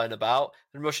shit flying about.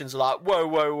 And Russians are like,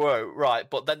 whoa, right.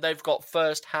 But then they've got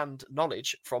first-hand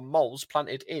knowledge from moles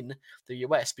planted in the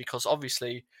US because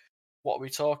obviously, what are we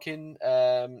talking?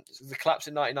 The collapse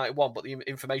in 1991, but the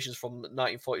information's from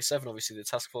 1947, obviously, the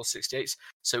Task Force 68.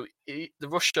 So the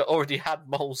Russia already had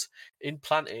moles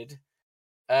implanted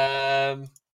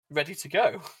ready to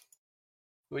go,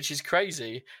 which is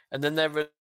crazy. And then they're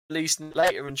releasing it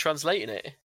later and translating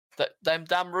it. Them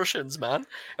damn Russians, man.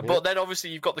 Yeah. But then obviously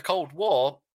you've got the Cold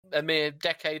War a mere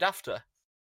decade after.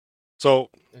 So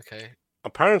Okay.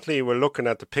 apparently we're looking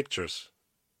at the pictures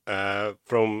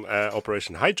from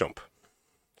Operation Highjump,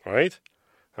 right?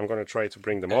 I'm going to try to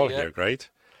bring them all here, right?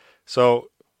 So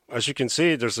as you can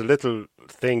see, there's a little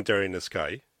thing there in the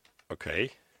sky,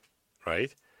 okay,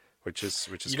 right? Which is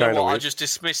kind of weird. I just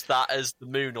dismissed that as the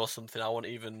moon or something. I won't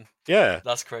even. Yeah,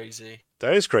 that's crazy.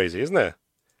 That is crazy, isn't it?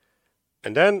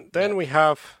 And then we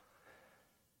have.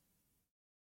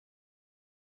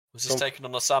 Was this taken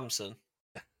on a Samsung?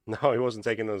 No, he wasn't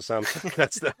taken on a Samsung.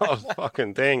 That's the whole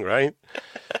fucking thing, right?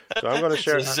 So I'm going to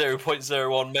share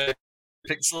 0.01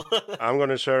 megapixel. I'm going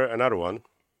to share another one.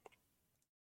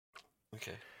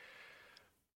 Okay.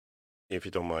 If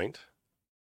you don't mind.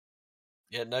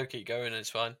 Yeah, no, keep going. It's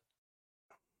fine.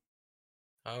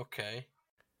 Okay.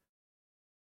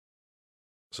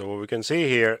 So what we can see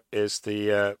here is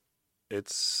the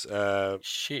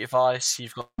sheet of ice.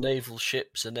 You've got naval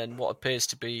ships, and then what appears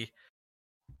to be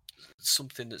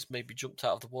something that's maybe jumped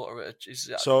out of the water.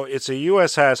 So it's a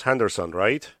USS Henderson,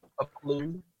 right? A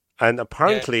balloon. And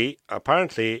apparently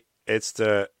it's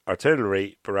the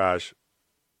artillery barrage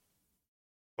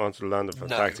onto the land of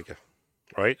Antarctica,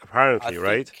 right? Apparently,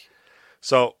 right?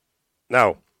 So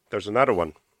now there's another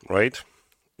one, right?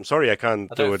 I'm sorry I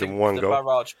can't do it in one go. The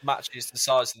barrage matches the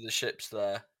size of the ships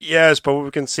there. Yes, but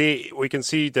we can see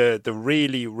the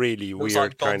really, really weird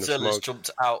like kind of smoke.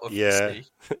 Jumped out of the sea.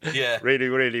 Yeah. Really,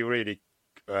 really, really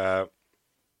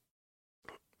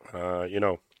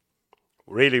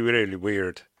really, really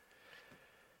weird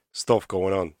stuff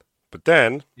going on. But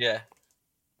then we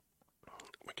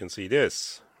can see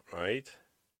this, right?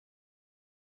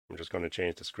 I'm just going to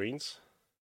change the screens.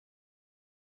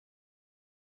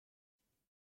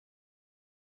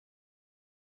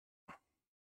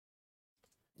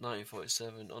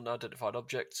 (1947) unidentified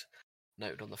object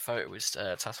noted on the photo is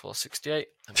Task Force 68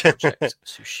 and Project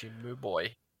Tsushima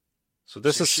Boy. So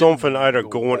this is something either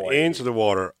going into the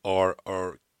water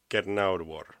or getting out of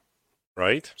the water,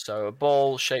 right? So a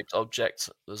ball-shaped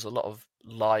object. There's a lot of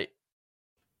light.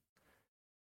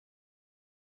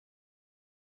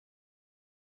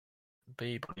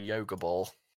 Yoga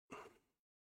ball.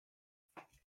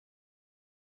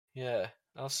 Yeah,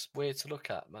 that's weird to look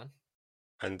at, man.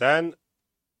 And then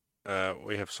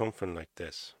we have something like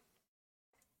this.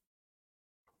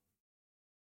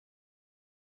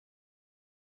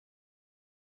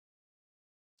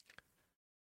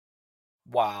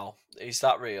 Wow, is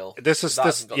that real? This is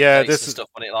stuff on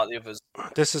it like the others.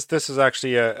 This is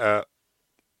actually the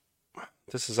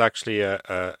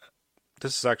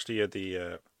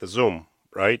zoom,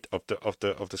 right, of the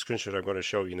screenshot I'm going to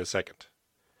show you in a second.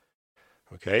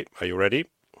 Okay, are you ready?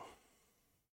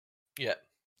 Yeah.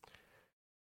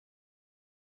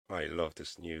 I love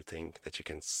this new thing that you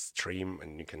can stream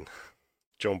and you can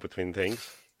jump between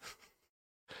things.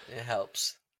 It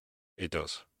helps. It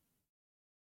does.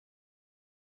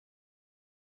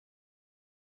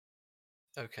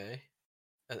 Okay.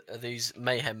 Are these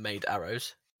mayhem-made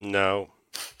arrows? No.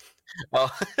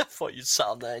 Oh, I thought you'd sat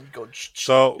on there and gone.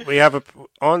 So we have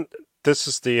this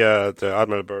is the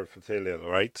Admiral Byrd flotilla,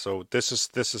 right? So this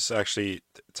is actually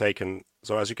taken.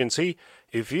 So as you can see,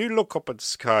 if you look up at the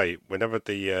sky whenever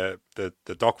the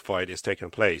dogfight is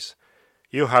taking place,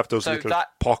 you have those little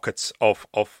pockets of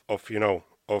the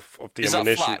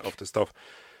ammunition of the stuff.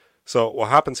 So what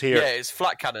happens here? Yeah, it's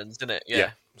flat cannons, isn't it?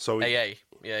 Yeah. So AA.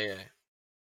 Yeah.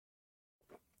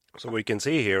 So we can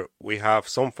see here we have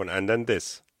something, and then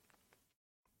this,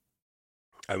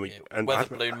 and weather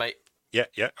balloon, mate. Yeah,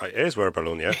 it is weather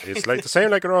balloon. Yeah, it's like the same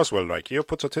like a Roswell. Like you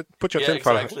put your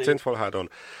tinfoil hat on.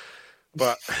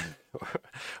 But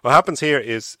what happens here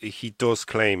is he does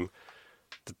claim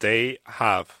that they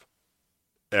have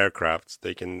aircrafts.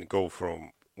 They can go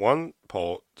from one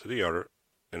pole to the other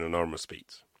in enormous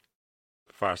speeds,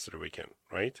 faster than we can.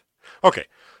 Right? Okay,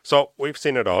 so we've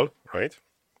seen it all, right?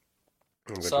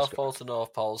 South Pole to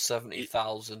North Pole,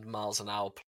 70,000 miles an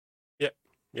hour. Yeah.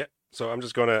 So I'm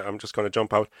just gonna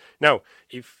jump out now.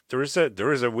 If there is a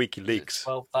WikiLeaks,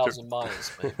 12,000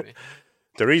 miles, maybe.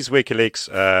 There is WikiLeaks.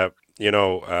 There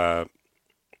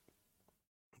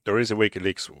is a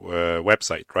WikiLeaks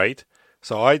website, right?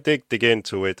 So I dig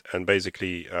into it and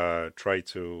basically try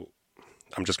to.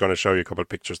 I'm just going to show you a couple of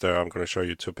pictures there. I'm going to show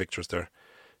you 2 pictures there,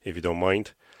 if you don't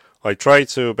mind. I try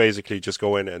to basically just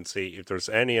go in and see if there's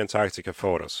any Antarctica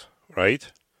photos,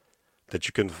 right, that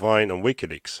you can find on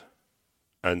WikiLeaks,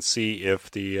 and see if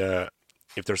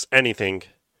there's anything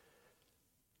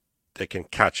that can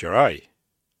catch your eye,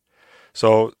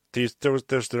 So there's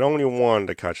the only one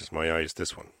that catches my eye is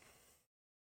this one.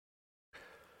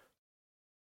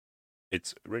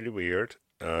 It's really weird,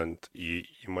 and you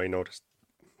might notice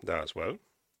that as well.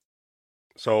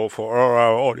 So for all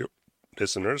our audio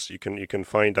listeners, you can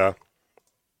find that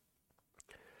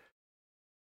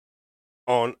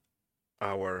on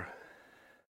our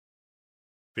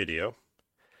video.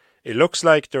 It looks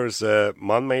like there's a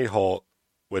man-made hole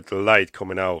with light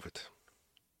coming out of it.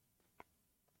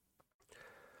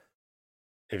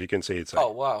 If you can see it.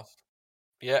 Oh wow!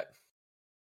 Yeah.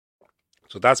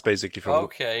 So that's basically from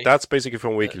Okay.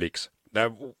 WikiLeaks.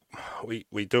 Now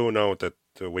we do know that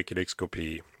the WikiLeaks could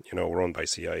be run by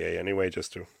CIA anyway,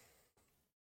 just to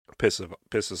piss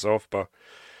us off, but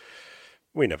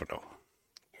we never know.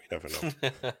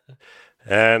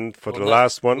 And for the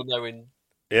last one, we'll know in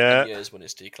years when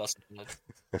it's declassified.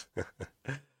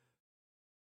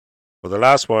 For the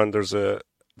last one, there's a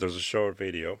short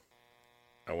video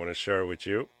I want to share with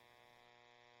you.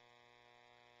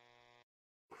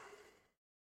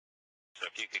 So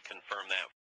if you could confirm that.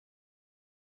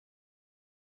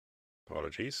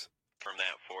 Apologies. Confirm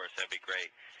that for us, that'd be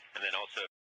great. And then also.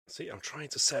 See, I'm trying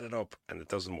to set it up and it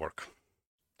doesn't work.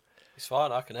 It's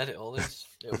fine. I can edit all this.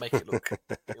 It'll make it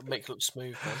look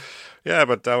smooth, man. Yeah,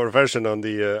 but our version on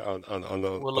the on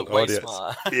the will look on way audience.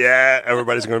 smarter. Yeah,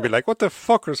 everybody's going to be like, "What the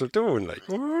fuckers are doing? Like,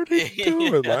 what are they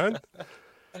doing, man?"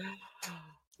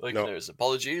 Like, no. There's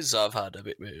apologies. I've had a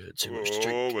bit too much to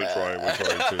drink. Oh, we're trying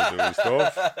to do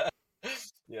stuff.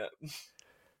 Yeah.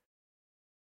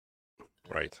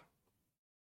 Right.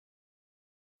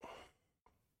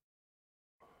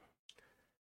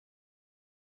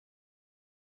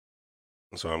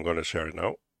 So I'm going to share it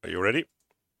now. Are you ready?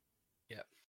 Yeah.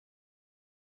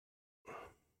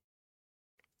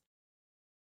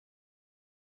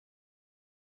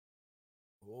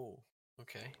 Oh,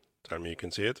 okay. Tell me you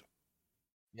can see it.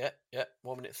 Yeah.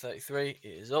 1 minute 33. It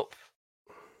is up.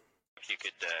 If you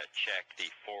could check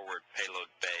the forward payload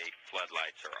bay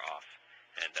floodlights are off,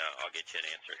 and I'll get you an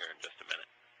answer here in just a minute.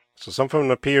 So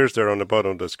something appears there on the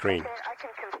bottom of the screen. Okay, I can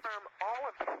confirm all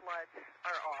of the floods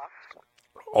are off.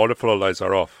 All the floodlights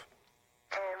are off.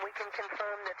 And we can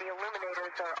confirm that the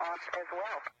illuminators are off as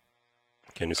well.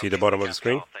 Can you see the bottom of the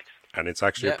screen? And it's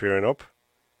actually appearing up.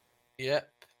 Yep.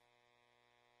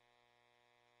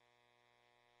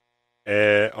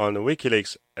 On the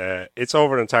WikiLeaks, it's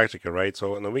over in Antarctica, right?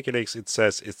 So on the WikiLeaks, it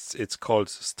says it's called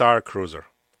Star Cruiser.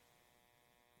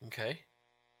 Okay.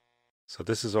 So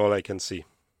this is all I can see.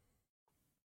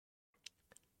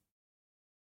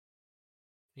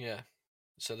 Yeah.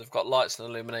 So they've got lights and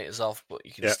illuminators off, but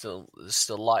you can there's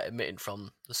still light emitting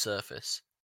from the surface.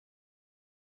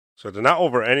 So they're not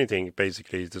over anything,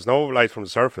 basically. There's no light from the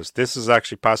surface. This is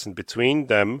actually passing between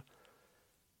them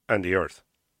and the Earth.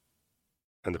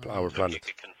 And our planet. If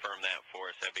you could confirm that for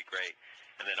us, that'd be great.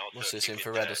 And then also, what's this,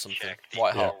 infrared or something?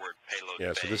 White hot.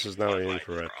 Yeah, so this is now an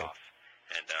infrared thing.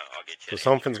 And, I'll get So you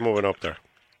something's moving up there.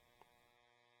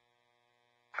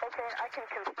 Okay, I can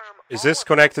confirm. Is this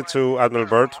connected to Admiral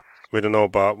Byrd? We don't know,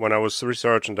 but when I was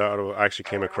researching that, I actually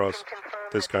came across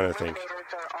this kind of thing.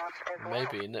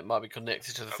 Maybe, and it might be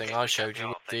connected to the thing I showed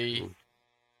you,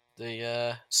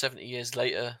 the 70 years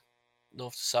later,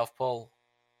 North to South Pole.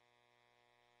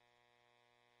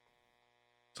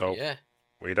 So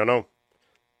we don't know.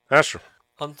 Astro.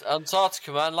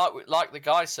 Antarctica, man, like the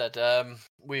guy said,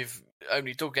 we've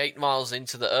only dug 8 miles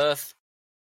into the Earth.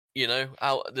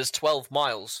 There's 12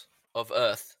 miles of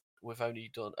Earth. We've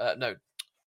only done no, I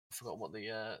forgot what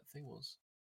the thing was.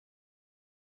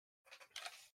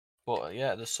 But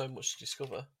there's so much to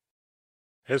discover.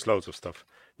 Here's loads of stuff.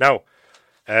 Now,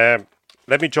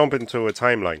 let me jump into a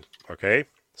timeline. Okay,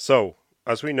 so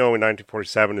as we know, in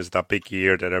 1947 is that big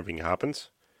year that everything happens.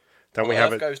 Then we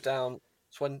have Earth goes down.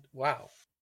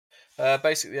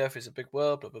 Basically, the Earth is a big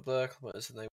world. Blah blah blah. Kilometers,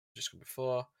 and they just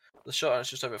before. The short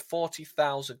answer is just over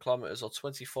 40,000 kilometers, or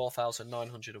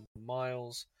 24,901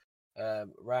 miles,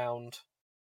 round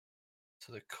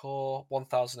to the core.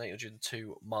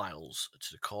 1,802 miles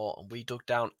to the core, and we dug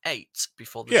down 8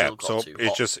 before the drill got too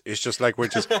hot. It's just like we're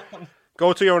just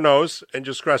go to your nose and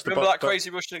just scratch the. Remember that crazy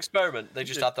Russian experiment? They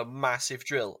just had the massive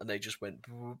drill, and they just went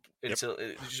until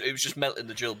it was just melting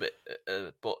the drill bit.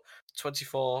 But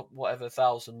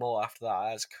 24,000 more after that.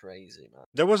 That's crazy, man.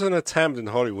 There was an attempt in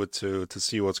Hollywood to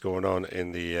see what's going on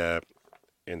in the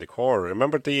core.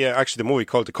 Remember the movie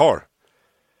called The Core?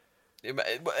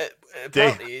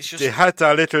 Apparently, it's just they had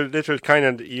that little kind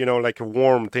of like a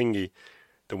worm thingy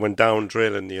that went down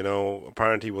drilling.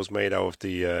 Apparently it was made out of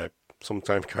the.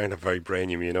 Sometimes kind of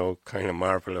vibranium, kind of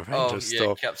Marvel Avengers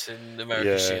stuff. Captain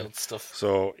America Shield stuff.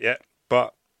 So,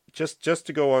 but just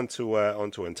to go onto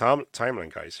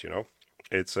timeline, guys.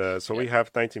 It's so we have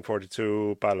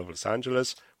 1942 Battle of Los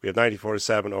Angeles. We have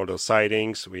 1947 all those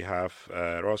sightings. We have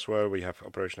Roswell. We have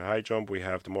Operation Highjump. We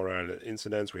have the Moore Island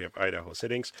incidents. We have Idaho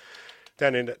sightings.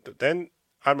 Then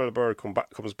Admiral Byrd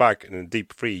comes back in a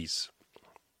deep freeze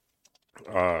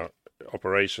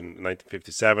operation in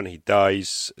 1957. He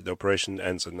dies. The operation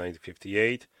ends in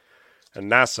 1958,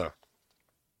 and NASA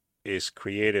is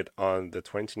created on the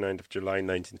 29th of July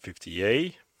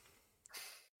 1958.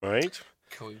 Right.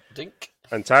 Dink.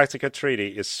 Antarctica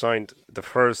Treaty is signed. The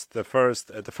first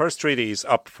treaty is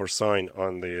up for sign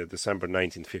on the December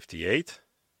 1958.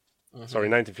 Sorry,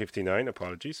 1959.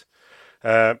 Apologies.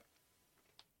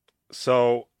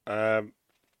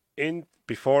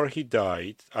 Before he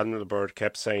died, Admiral Byrd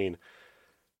kept saying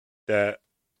that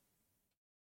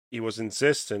he was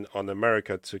insisting on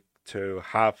America to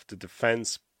have the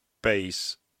defense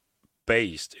base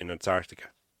based in Antarctica.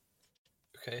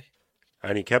 Okay.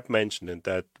 And he kept mentioning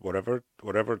that whatever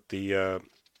the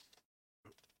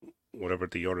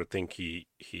other thing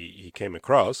he came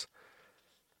across,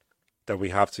 that we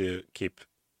have to keep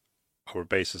our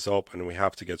bases up and we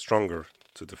have to get stronger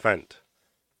to defend.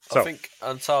 I think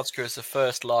Antarctica is the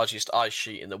first largest ice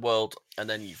sheet in the world, and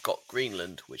then you've got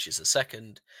Greenland, which is the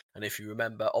second. And if you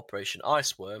remember Operation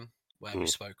Iceworm, where we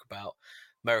spoke about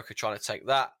America trying to take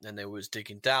that, and they was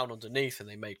digging down underneath, and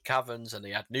they made caverns, and they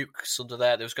had nukes under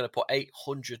there. They was going to put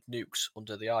 800 nukes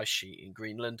under the ice sheet in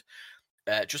Greenland,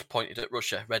 just pointed at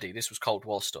Russia. Ready. This was Cold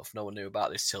War stuff. No one knew about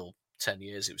this till 10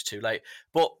 years. It was too late.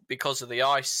 But because of the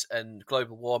ice and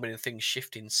global warming and things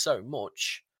shifting so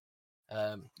much,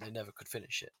 they never could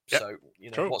finish it. Yep, so,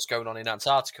 true. What's going on in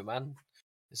Antarctica, man?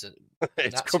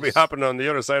 It could be happening on the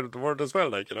other side of the world as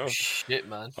well, Shit,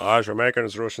 man.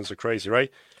 Americans, Russians are crazy, right?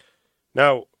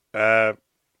 Now, the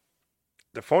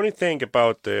funny thing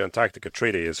about the Antarctica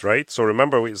Treaty is, right? So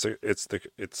remember, it's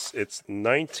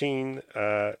 1959,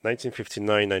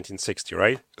 1960,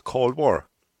 right? The Cold War.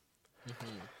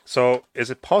 Mm-hmm. So is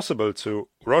it possible to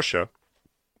Russia,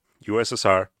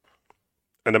 USSR,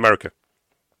 and America,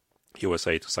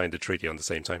 USA, to sign the treaty on the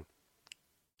same time?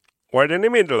 We're in the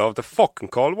middle of the fucking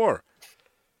Cold War.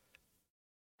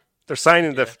 They're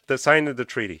signing the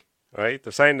treaty, right?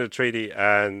 They're signing the treaty,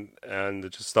 and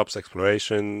it just stops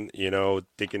exploration,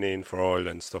 digging in for oil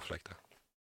and stuff like that.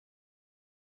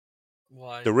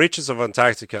 Why? The riches of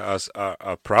Antarctica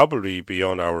are probably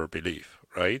beyond our belief,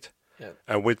 right? Yeah.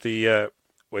 And with the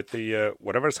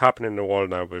whatever's happening in the world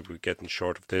now, we're getting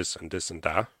short of this and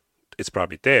that. It's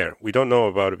probably there. We don't know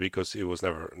about it because it was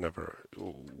never.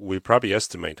 We probably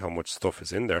estimate how much stuff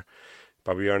is in there,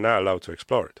 but we are not allowed to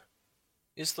explore it.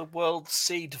 Is the World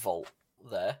Seed Vault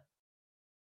there?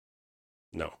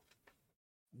 No.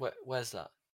 Where's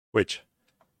that? Which?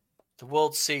 The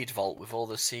World Seed Vault with all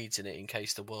the seeds in it in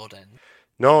case the world ends.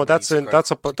 No, that's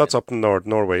up in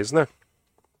Norway, isn't it?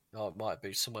 Oh, it might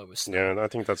be somewhere with snow. Yeah, I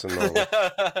think that's in Norway.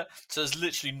 So there's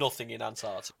literally nothing in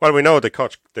Antarctica. Well, we know they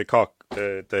caught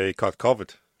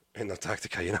COVID in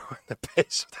Antarctica, in the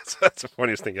base. That's the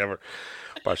funniest thing ever.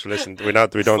 But listen, we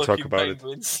don't talk about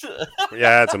penguins. It.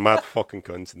 Yeah, it's a mad fucking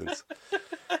coincidence.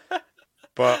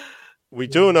 But we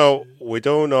do know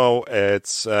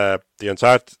it's the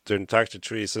Antarctic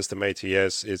Treaty System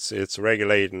ATS. It's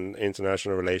regulating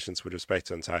international relations with respect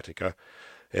to Antarctica.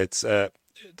 It's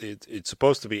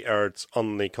supposed to be Earth's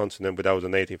only continent without a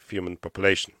native human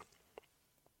population.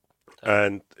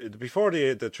 And before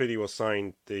the treaty was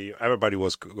signed, everybody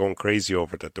was going crazy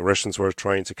over that. The Russians were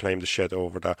trying to claim the shit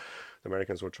over that. The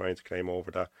Americans were trying to claim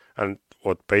over that. And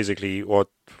what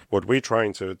we're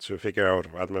trying to figure out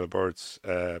of Admiral Byrd's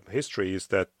history is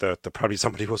that probably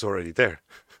somebody was already there.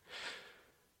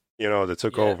 They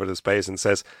took over the space and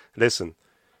says, listen,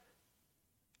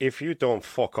 if you don't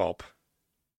fuck up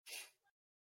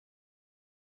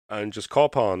and just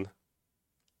cop on,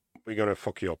 we're going to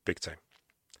fuck you up big time.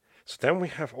 So then we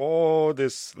have all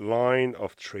this line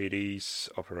of treaties,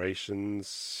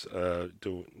 operations,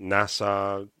 do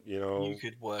NASA, You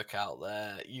could work out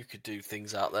there. You could do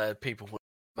things out there. People would,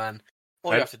 man.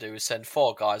 All you have to do is send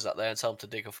 4 guys out there and tell them to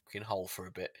dig a fucking hole for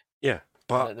a bit. Yeah,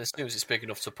 but as soon as it's big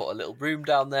enough to put a little room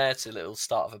down there, to a little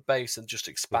start of a base and just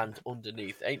expand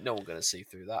underneath, ain't no one going to see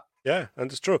through that. Yeah,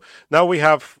 and it's true. Now we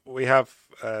have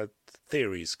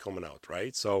theories coming out,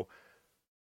 right? So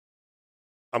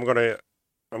I'm gonna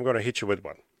hit you with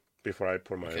one before I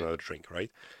pour my another drink,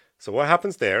 right? So what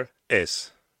happens there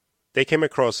is they came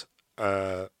across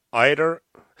the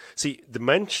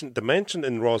mention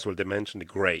in Roswell, they mentioned the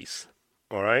Greys,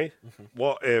 all right? Mm-hmm.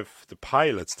 What if the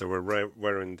pilots that were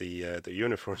wearing the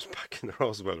uniforms back in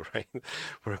Roswell, right,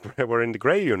 were in the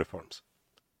Grey uniforms?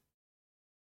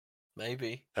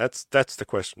 Maybe. That's the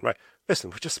question, right? Listen,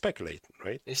 we're just speculating,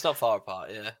 right? It's not far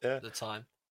apart, at the time.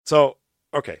 So,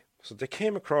 okay. So they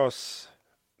came across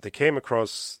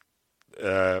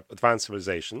advanced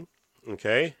civilization,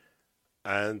 okay?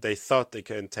 And they thought they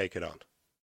can take it on.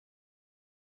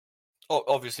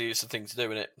 Obviously, it's the thing to do,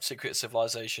 isn't it? Secret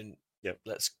civilization. Yeah.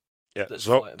 Let's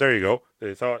so there you go.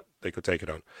 They thought they could take it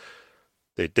on.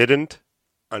 They didn't,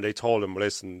 and they told them,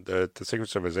 listen, the secret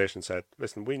civilization said,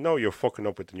 listen, we know you're fucking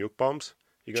up with the nuke bombs.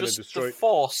 You're going to destroy... the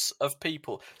force of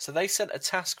people. So they sent a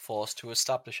task force to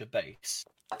establish a base.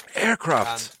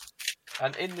 Aircraft!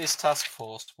 And in this task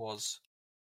force was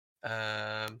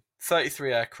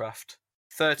 33 aircraft,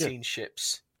 13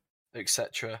 ships,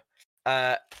 etc.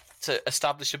 To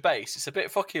establish a base. It's a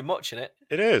bit fucking much, isn't it?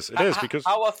 It is, because...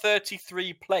 How are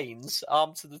 33 planes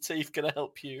armed to the teeth going to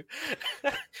help you?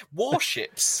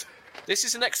 Warships! This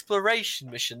is an exploration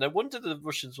mission. No wonder the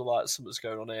Russians were like, something's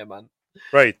going on here, man.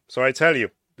 Right, so I tell you,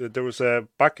 there was a...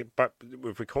 back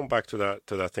if we come back to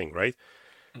that thing, right?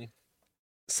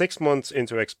 6 months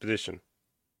into expedition,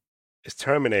 is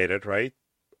terminated, right?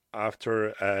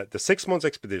 After... the 6 months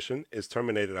expedition is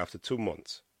terminated after 2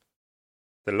 months.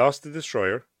 They lost the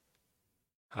destroyer,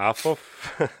 half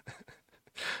of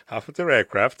their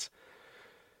aircraft,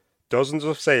 dozens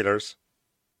of sailors.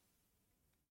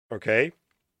 Okay?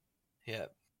 Yeah,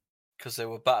 because they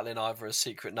were battling either a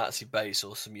secret Nazi base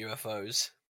or some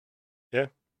UFOs. Yeah.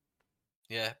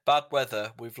 Yeah, bad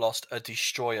weather, we've lost a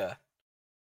destroyer.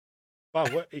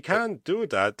 Wow, you can't do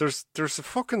that. There's a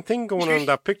fucking thing going on in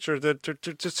that picture that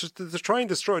they're trying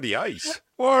to destroy the ice.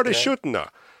 What are they shooting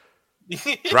at?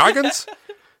 Dragons?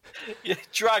 Yeah,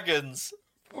 dragons.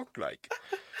 Fuck, like.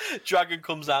 Dragon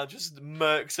comes out, just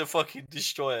murks a fucking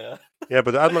destroyer. Yeah,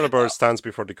 but Admiral Byrd stands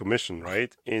before the commission,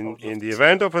 right? In the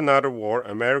event of another war,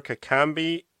 America can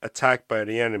be attacked by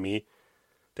the enemy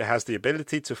that has the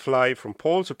ability to fly from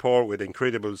pole to pole with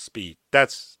incredible speed.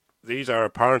 These are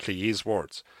apparently his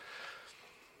words.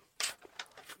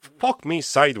 Fuck me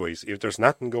sideways if there's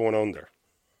nothing going on there.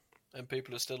 And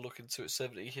people are still looking to it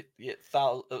 70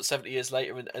 years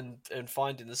later and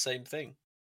finding the same thing.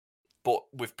 But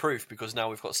with proof, because now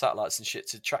we've got satellites and shit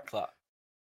to track that.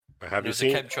 Have you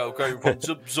seen a chemtrail going from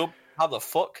zub zub? How the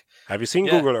fuck? Have you seen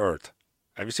Google Earth?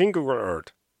 Have you seen Google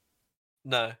Earth?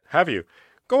 No. Have you?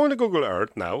 Go into Google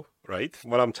Earth now, right?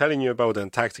 Well, I'm telling you about the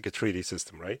Antarctica 3D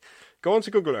system, right? Go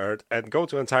into Google Earth and go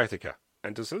to Antarctica,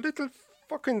 and there's a little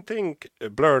fucking thing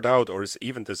blurred out, or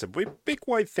there's a big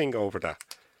white thing over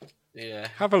that. Yeah.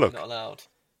 Have a look. Not allowed.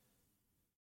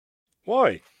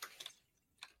 Why?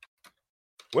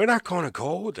 We're not going to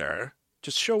go there.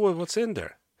 Just show us what's in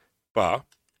there. But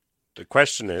the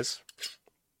question is,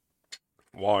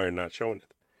 why are you not showing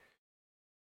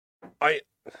it?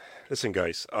 Listen,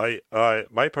 guys.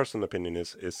 My personal opinion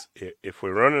is if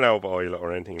we're running out of oil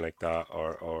or anything like that,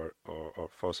 or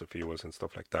fossil fuels and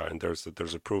stuff like that, and there's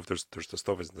a proof, there's the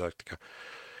stuff in Antarctica.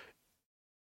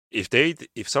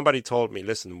 If somebody told me,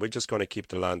 listen, we're just going to keep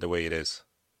the land the way it is.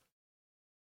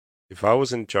 If I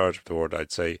was in charge of the world,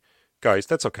 I'd say, guys,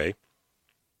 that's okay.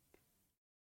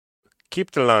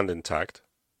 Keep the land intact.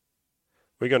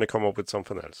 We're going to come up with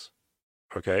something else.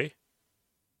 Okay?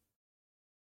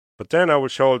 But then I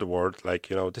would show the world, like,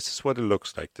 this is what it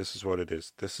looks like. This is what it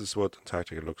is. This is what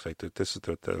Antarctica looks like. This is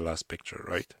the last picture,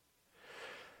 right?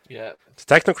 Yeah. The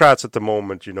technocrats at the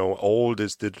moment, all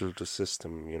this digital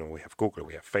system, we have Google,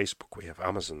 we have Facebook, we have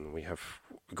Amazon, we have...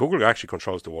 Google actually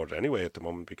controls the world anyway at the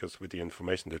moment, because with the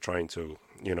information they're trying to,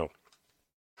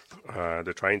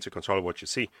 they're trying to control what you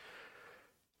see.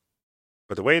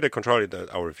 But the way they control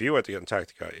our view at the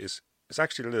Antarctica is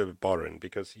actually a little bit bothering,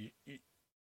 because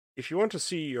if you want to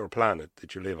see your planet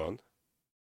that you live on,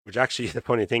 which actually the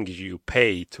funny thing is you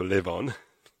pay to live on.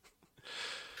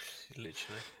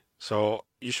 Literally. So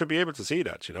you should be able to see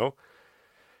that,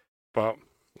 But,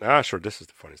 sure, this is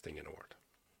the funniest thing in the world.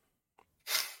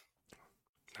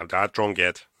 I'm not drunk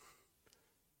yet.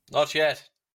 Not yet.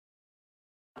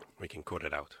 We can cut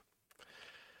it out.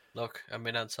 Look, I'm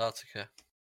in Antarctica.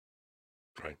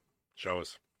 Right. Show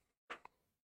us.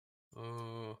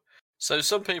 Ooh. So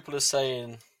some people are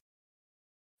saying,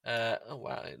 oh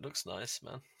wow, it looks nice,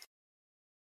 man.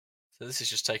 So this is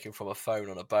just taken from a phone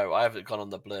on a boat. I haven't gone on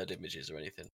the blurred images or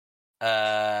anything. You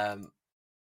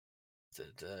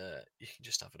can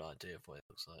just have an idea of what it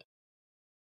looks like.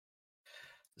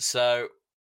 So,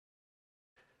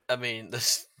 I mean,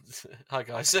 hi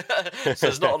guys. So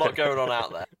there's not a lot going on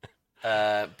out there.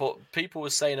 But people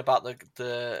were saying about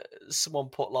someone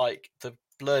put like the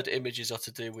blurred images are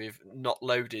to do with not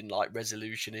loading like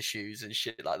resolution issues and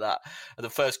shit like that. And the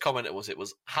first comment it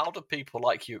was, how do people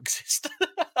like you exist?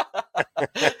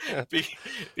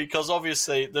 Because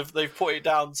obviously they've put it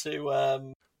down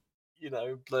to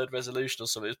blurred resolution or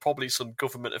something. It's probably some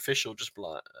government official just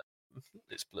like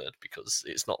it's blurred because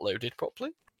it's not loaded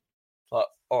properly. Like,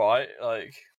 all right,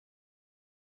 like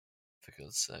for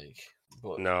God's sake.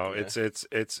 But, no, it's.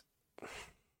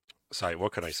 Sorry,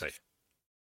 what can I say?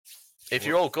 If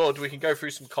you're all good, we can go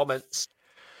through some comments.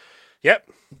 Yep.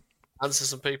 Answer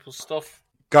some people's stuff.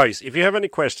 Guys, if you have any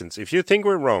questions, if you think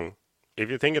we're wrong, if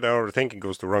you think that our thinking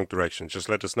goes the wrong direction, just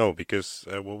let us know. Because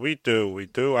what we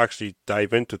do actually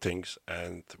dive into things,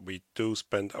 and we do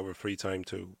spend our free time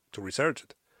to research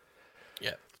it.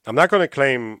 Yeah. I'm not going to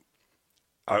claim.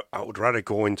 I would rather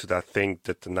go into that thing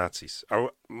that the Nazis. Let's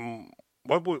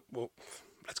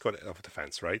go off the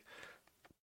fence, right?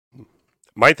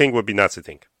 My thing would be Nazi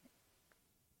thing.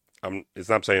 It's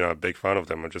not saying I'm a big fan of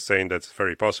them. I'm just saying that it's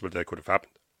very possible that could have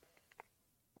happened.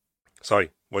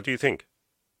 Sorry, what do you think?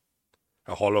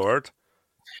 A hollow Earth?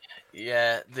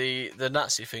 Yeah, the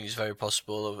Nazi thing is very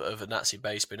possible of a Nazi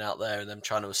base being out there and them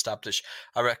trying to establish.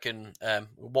 I reckon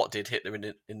what did Hitler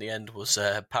in the end was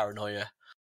paranoia.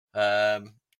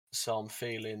 So I'm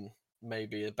feeling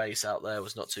maybe a base out there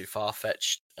was not too far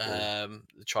fetched. They're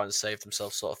trying to save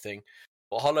themselves, sort of thing.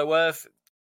 But Hollow Earth,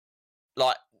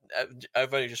 like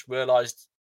I've only just realised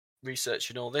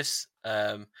researching all this.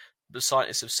 The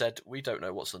scientists have said we don't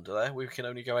know what's under there. We can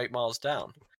only go 8 miles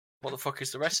down. What the fuck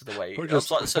is the rest of the way?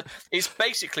 So it's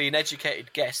basically an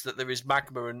educated guess that there is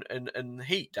magma and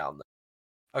heat down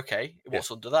there. Okay,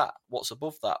 what's under that? What's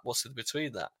above that? What's in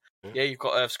between that? Yeah, you've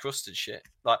got Earth's crust and shit.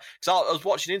 Like, because I was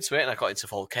watching into it and I got into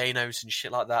volcanoes and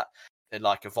shit like that. And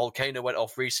like a volcano went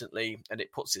off recently, and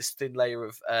it puts this thin layer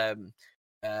of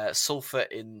sulfur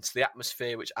into the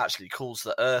atmosphere, which actually cools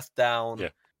the Earth down. Yeah.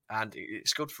 And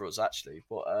it's good for us actually.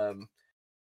 But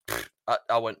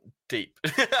I went deep.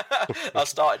 I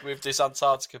started with this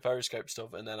Antarctica periscope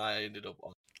stuff, and then I ended up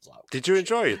on. Like, did you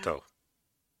enjoy it though?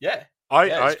 Yeah.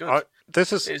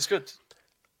 It's good.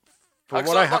 From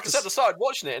like I said, I started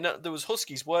watching it, and there was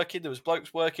Huskies working, there was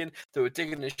blokes working, they were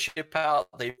digging the ship out.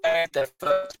 They buried their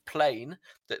first plane,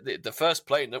 the first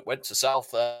plane that went to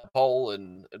South Pole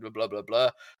and blah blah blah.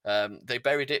 They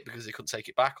buried it because they couldn't take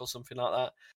it back or something like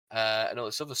that, and all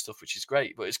this other stuff, which is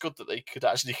great. But it's good that they could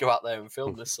actually go out there and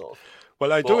film this sort of.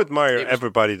 Well, I do admire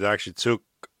everybody that actually took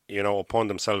upon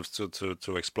themselves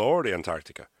to explore the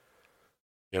Antarctica.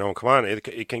 Come on,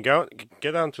 it can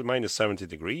get down to minus 70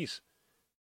 degrees.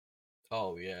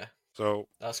 Oh yeah. So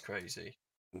that's crazy.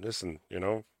 Listen,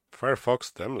 fair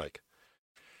fucks to them, like.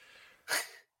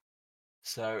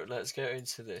 So let's get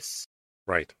into this.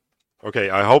 Right. Okay.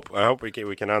 I hope we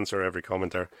can answer every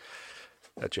comment there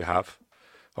that you have,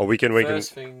 or we can.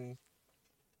 First thing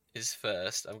is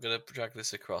first. I'm gonna drag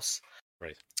this across.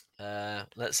 Right.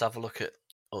 Let's have a look at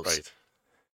us.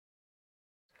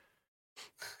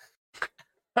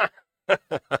 Right.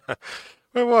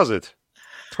 Where was it?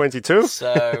 22.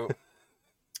 So.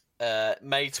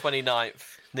 May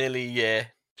 29th, nearly a year.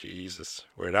 Jesus,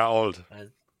 we're that old.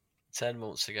 10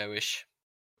 months ago-ish.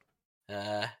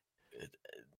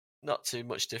 Not too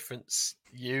much difference.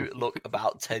 You look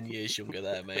about 10 years younger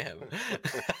there, Mayhem.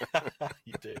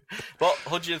 You do. But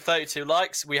 132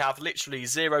 likes. We have literally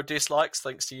 0 dislikes,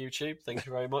 thanks to YouTube. Thank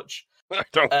you very much. I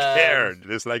don't care.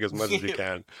 Dislike as much as you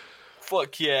can.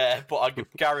 Fuck yeah, but I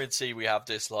guarantee we have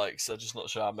dislikes. I'm just not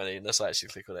sure how many, unless I actually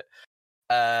click on it.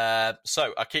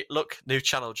 So new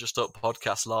channel just up,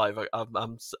 podcast live.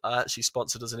 I actually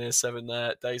sponsored us in here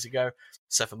 7 days ago.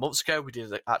 7 months ago we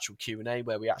did an actual Q&A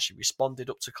where we actually responded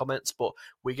up to comments, but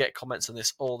we get comments on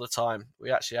this all the time. We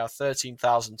actually have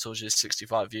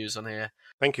 13,265 views on here.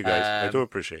 Thank you guys, I do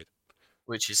appreciate it.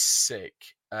 Which is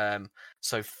sick.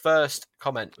 So first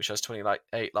comment, which has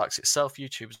 28 likes itself,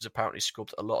 YouTube has apparently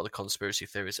scrubbed a lot of the conspiracy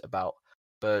theories about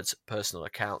Byrd's personal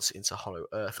accounts into Hollow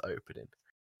Earth opening.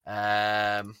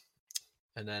 And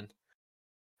then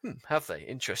have they?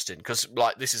 Interesting, because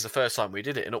this is the first time we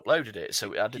did it and uploaded it,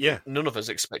 so none of us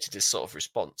expected this sort of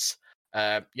response.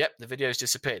 Yep, the video's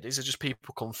disappeared. These are just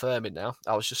people confirming now.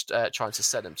 I was just trying to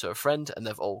send them to a friend, and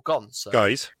they've all gone. So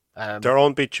guys, they're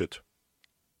on BitChute.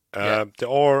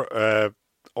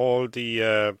 All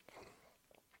the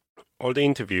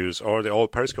interviews or all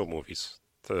Periscope movies.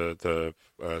 The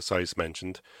size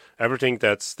mentioned, everything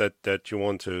that you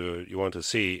want to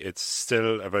see, it's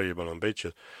still available on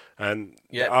BitChute, and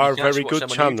there are very good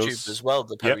channels YouTube as well.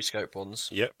 The Periscope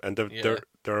ones, and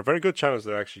there are very good channels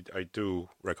that actually I do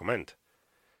recommend.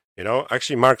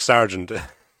 Actually, Mark Sargent,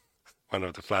 one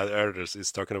of the flat earthers,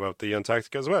 is talking about the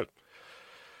Antarctica as well.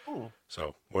 Ooh.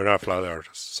 So we're not flat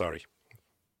earthers. Sorry.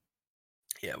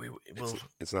 Yeah, we will.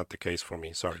 It's not the case for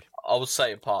me. Sorry. I would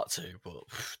say in part 2, but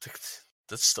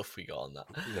the stuff we got on that.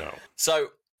 No. So,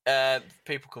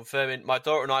 people confirming. My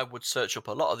daughter and I would search up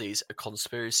a lot of these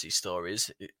conspiracy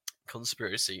stories.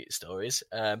 UFOs,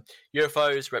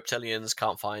 reptilians.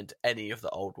 Can't find any of the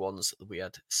old ones that we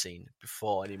had seen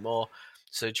before anymore.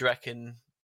 So, do you reckon?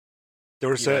 There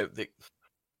was you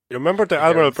remember the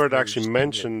Admiral Byrd actually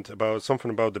mentioned about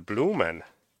something about the Blue Man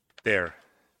there.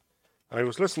 I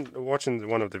was watching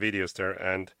one of the videos there,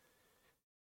 and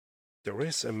there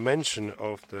is a mention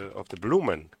of the Blue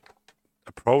Man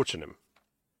approaching him,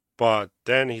 but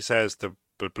then he says the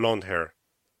blonde hair,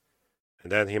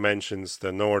 and then he mentions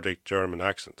the Nordic German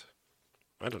accent.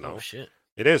 I don't know. Oh shit!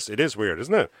 It is weird,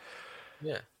 isn't it?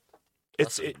 Yeah.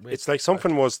 It's like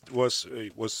something was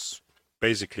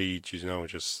basically,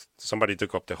 just somebody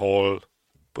took up the hole,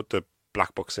 put the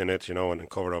black box in it, and then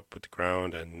covered up with the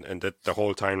ground, and that the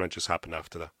whole timeline just happened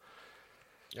after that.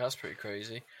 Yeah, that's pretty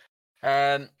crazy.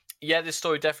 This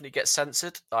story definitely gets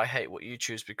censored. I hate what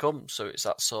YouTube's become, so it's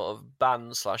that sort of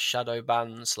ban/shadow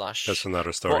ban/ That's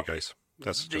another story, guys.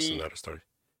 That's just another story.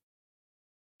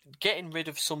 Getting rid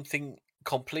of something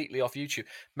completely off YouTube.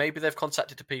 Maybe they've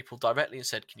contacted the people directly and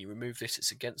said, "Can you remove this?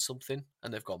 It's against something,"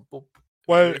 and they've gone, "Boop."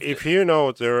 Well, if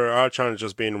there are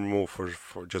channels being removed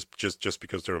for just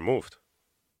because they're removed.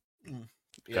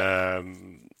 Yeah.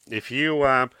 If you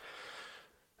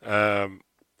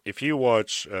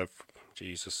watch, for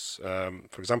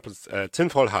example,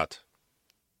 Tinfoil Hat,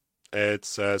 it's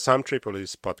Sam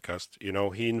Tripoli's podcast.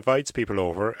 He invites people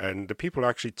over, and the people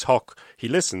actually talk. He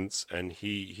listens, and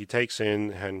he takes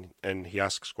in and he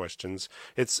asks questions.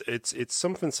 It's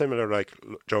something similar like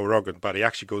Joe Rogan, but he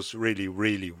actually goes really,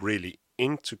 really, really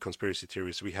into conspiracy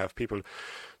theories. We have people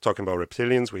talking about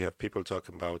reptilians. We have people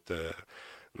talking about the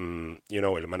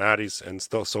Illuminatis and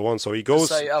stuff, so on. So he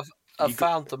goes. I've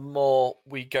found the more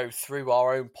we go through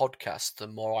our own podcast, the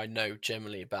more I know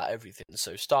generally about everything.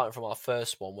 So starting from our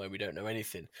first one where we don't know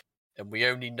anything and we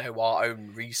only know our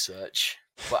own research,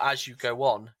 but as you go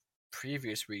on,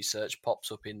 previous research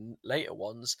pops up in later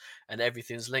ones and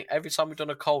everything's linked. Every time we've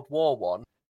done a Cold War one,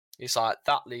 it's like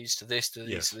that leads to this, to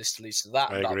this, to this, to this, to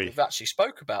that. I agree. We've actually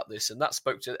spoke about this and that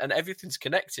spoke to, and everything's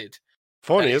connected.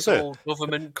 Funny, isn't it? It's all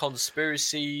government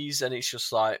conspiracies, and it's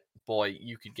just like, boy,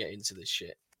 you could get into this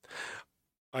shit.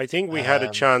 I think we had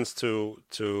a chance to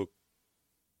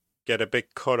get a big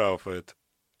cut off it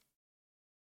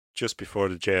just before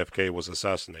the JFK was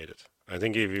assassinated. I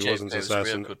think if he wasn't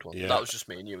assassinated, that was just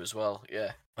me and you as well.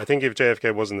 Yeah, I think if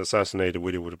JFK wasn't assassinated,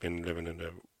 we would have been living in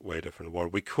a way different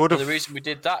world. We could have. And the reason we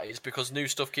did that is because new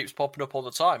stuff keeps popping up all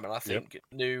the time, and I think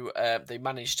they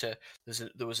managed to.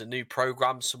 There was a new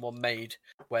program someone made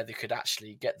where they could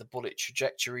actually get the bullet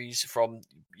trajectories from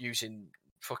using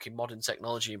fucking modern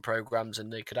technology and programs,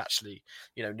 and they could actually,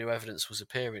 new evidence was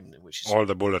appearing, which is all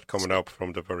the bullet coming up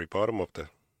from the very bottom of the.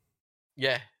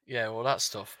 Yeah, all that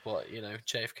stuff. But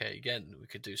JFK again, we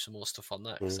could do some more stuff on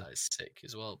that because that is sick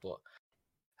as well.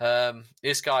 But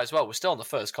this guy as well. We're still on the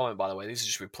first comment, by the way. These are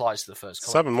just replies to the first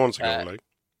comment. 7 months ago,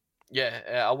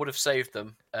 I would have saved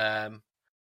them. I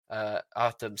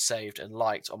had them saved and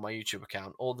liked on my YouTube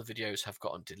account. All the videos have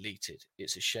gotten deleted.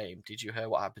 It's a shame. Did you hear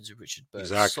what happens with Richard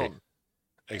Byrd's son?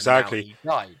 Exactly. He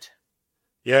died.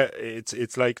 Yeah,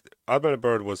 it's like Admiral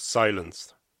Byrd was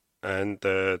silenced, and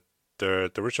the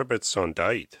Richard Byrd's son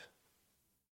died.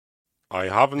 I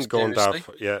haven't gone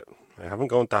that. I haven't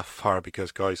gone that far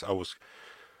because, guys, I was.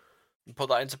 Put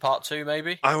that into part 2,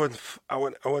 maybe. I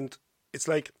went. It's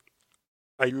like,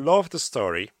 I love the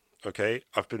story. Okay,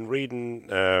 I've been reading.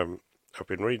 I've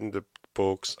been reading the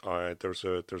books. There's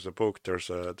a book. There's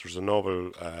a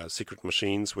novel, Secret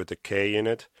Machines with a K in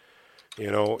it.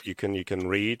 You can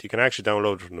read. You can actually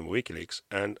download it from the WikiLeaks.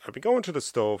 And I've been going to the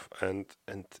stuff, and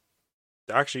the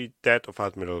actually death of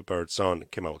Admiral Byrd's son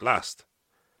came out last,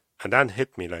 and then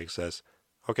hit me like says,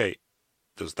 okay,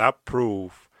 does that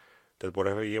prove that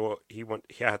whatever he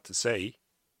had to say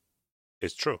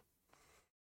is true?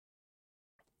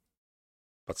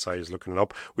 But Sai is looking it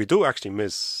up. We do actually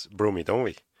miss Broomy, don't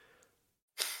we?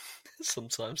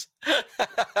 Sometimes.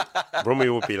 Broomy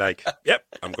would be like, yep,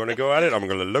 I'm going to go at it. I'm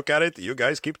going to look at it. You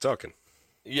guys keep talking.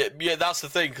 Yeah, that's the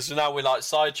thing, because now we're like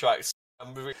sidetracked.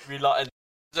 And we like, and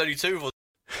there's only 2 of us.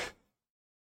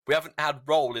 We haven't had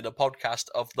roll in a podcast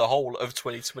of the whole of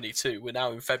 2022. We're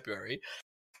now in February.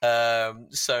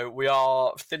 So we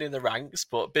are thinning the ranks,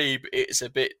 but Beeb, it's a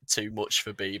bit too much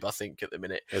for Beeb, I think, at the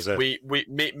minute. Is it?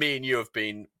 Me and you have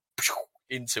been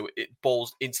into it,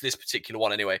 balls into this particular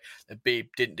one anyway, and Beeb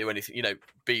didn't do anything.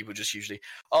 Beeb would just usually,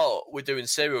 we're doing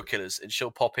serial killers, and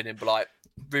she'll pop in and be like,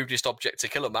 rudest object to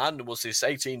kill a man was this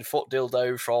 18-foot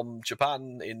dildo from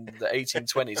Japan in the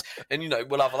 1820s. And,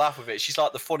 we'll have a laugh with it. She's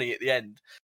like the funny at the end.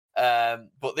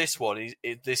 But this one,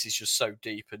 this is just so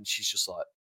deep, and she's just like,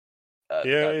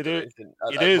 it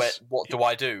is. What do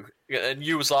I do? And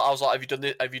I was like,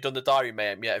 have you done the diary,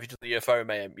 ma'am? Yeah. Have you done the UFO,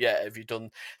 ma'am? Yeah. Have you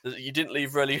done? You didn't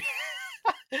leave really.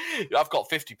 I've got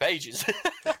 50 pages.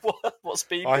 What's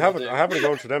been? I haven't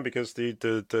gone to them because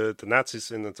the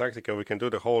Nazis in Antarctica. We can do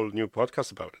the whole new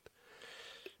podcast about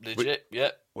it. Legit, yeah.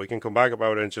 We can come back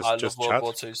about it and just love World chat.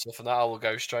 War II stuff, and now we'll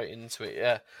go straight into it.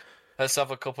 Yeah. Let's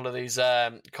have a couple of these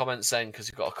comments then,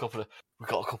 because we've got a couple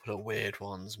of weird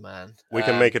ones, man. We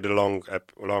can make it a long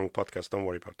podcast. Don't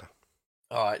worry about that.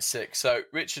 All right, sick. So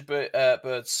Richard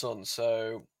Byrd's son,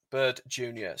 so Byrd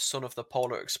Jr., son of the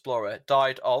polar explorer,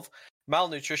 died of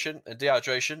malnutrition and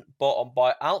dehydration brought on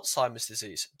by Alzheimer's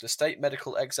disease. The state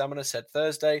medical examiner said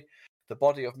Thursday the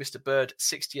body of Mr. Byrd,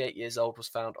 68 years old, was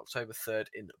found October 3rd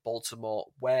in Baltimore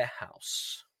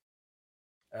warehouse.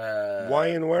 Why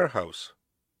in warehouse?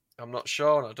 I'm not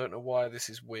sure, and I don't know why this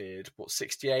is weird, but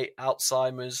 68,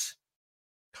 Alzheimer's.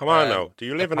 Come on now. Do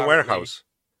you live in a warehouse?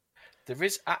 There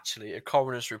is actually a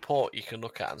coroner's report you can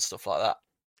look at and stuff like that.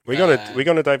 We're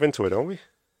gonna dive into it, aren't we?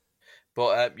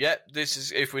 But this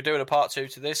is, if we're doing a part 2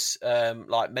 to this,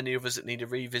 like many others that need a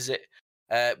revisit.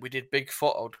 We did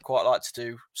Bigfoot. I would quite like to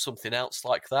do something else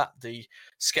like that. The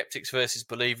Skeptics versus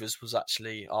Believers was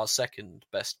actually our second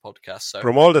best podcast. So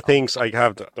from all the things I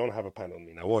don't have a pen on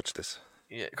me now. Watch this.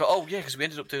 Yeah. Because we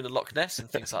ended up doing the Loch Ness and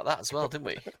things like that as well, didn't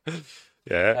we?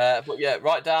 Yeah. But yeah,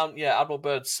 write down. Yeah, Admiral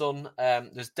Byrd's son.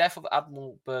 There's death of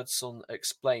Admiral Byrd's son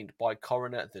explained by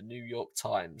coroner at the New York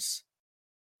Times.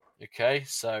 Okay,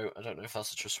 so I don't know if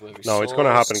that's a trustworthy source. It's going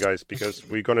to happen, guys, because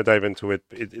we're going to dive into it.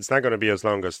 It's not going to be as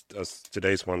long as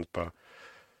today's one, but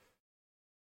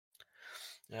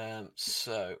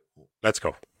so let's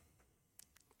go.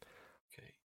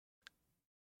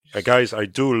 Okay, guys, I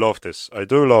do love this. I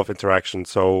do love interaction.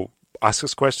 So ask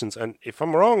us questions, and if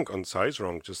I'm wrong on size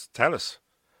wrong, just tell us.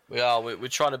 We're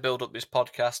trying to build up this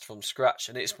podcast from scratch,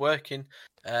 and it's working.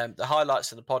 The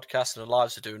highlights in the podcast and the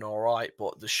lives are doing all right,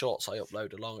 but the shorts I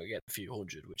upload along again a few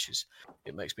hundred,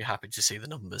 it makes me happy to see the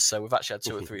numbers. So we've actually had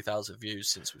 2,000 or 3,000 views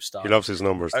since we've started. He loves his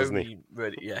numbers, doesn't he?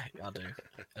 Really, yeah, I do.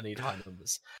 I need high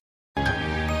numbers.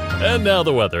 And now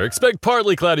the weather. Expect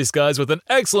partly cloudy skies with an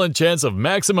excellent chance of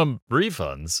maximum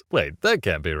refunds. Wait, that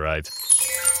can't be right.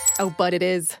 Oh, but it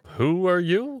is. Who are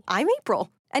you? I'm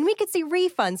April. And we could see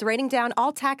refunds raining down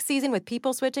all tax season with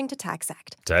people switching to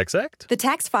TaxAct. TaxAct? The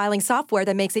tax filing software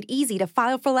that makes it easy to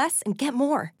file for less and get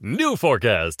more. New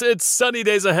forecast. It's sunny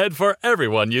days ahead for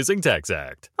everyone using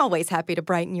TaxAct. Always happy to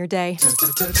brighten your day.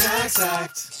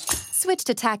 TaxAct. Switch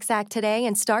to TaxAct today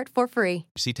and start for free.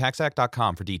 See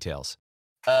taxact.com for details.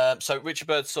 So Richard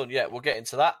Byrd's son, yeah, we'll get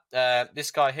into that.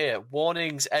 This guy here,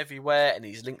 warnings everywhere, and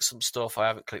he's linked some stuff. I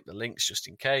haven't clicked the links just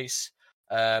in case.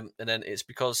 And then it's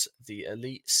because the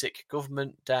elite sick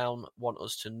government down want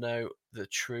us to know the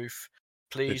truth.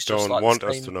 Please, they don't want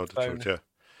us to know the truth, yeah.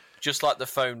 Just like the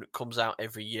phone comes out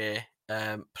every year,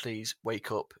 please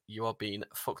wake up. You are being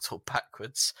fucked up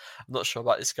backwards. I'm not sure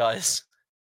about this guy's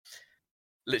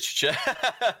literature.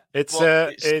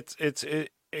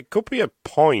 It could be a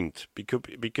point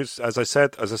because as I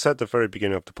said at the very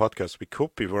beginning of the podcast, we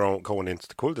could be going into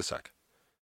the cul-de-sac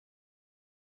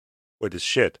with this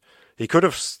shit. He could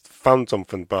have found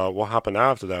something, but what happened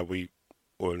after that, we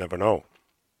will never know.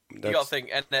 You got to think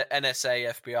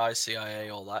NSA, FBI, CIA,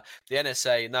 all that. The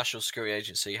NSA, National Security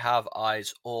Agency, have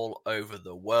eyes all over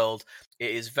the world.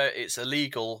 It's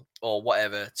illegal or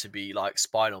whatever to be like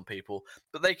spying on people,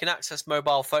 but they can access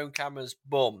mobile phone cameras.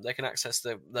 Boom, they can access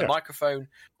the microphone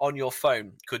on your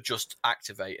phone could just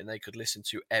activate, and they could listen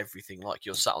to everything like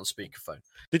you're sat on speakerphone.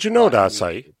 Did you know that,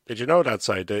 Si? Did you know that,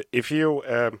 Si? If you're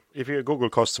a Google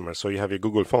customer, so you have your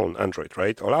Google phone, Android,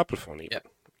 right, or Apple phone, even,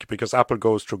 because Apple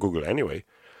goes through Google anyway.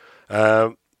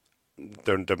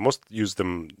 They must use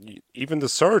them. Even the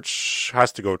search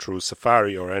has to go through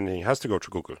Safari or anything has to go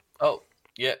through Google. Oh,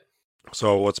 yeah.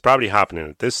 So what's probably happening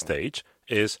at this stage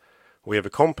is we have a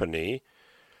company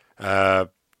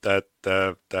that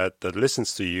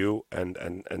listens to you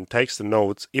and takes the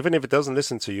notes. Even if it doesn't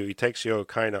listen to you, it takes your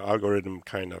kind of algorithm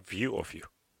kind of view of you.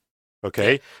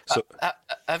 Okay. So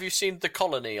have you seen The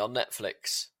Colony on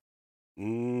Netflix?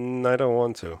 I don't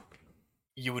want to.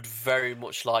 You would very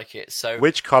much like it. So,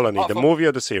 which Colony? The movie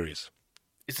or the series?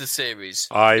 It's the series.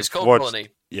 It's called watched, Colony.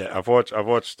 Yeah, I've watched.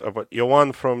 You're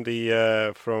one from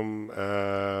the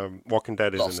Walking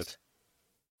Dead, Lost. isn't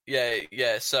it?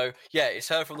 Yeah. So yeah, it's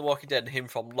her from The Walking Dead and him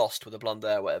from Lost with the blonde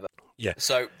hair, whatever. Yeah.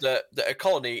 So the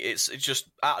colony, it's just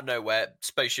out of nowhere.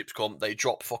 Spaceships come, they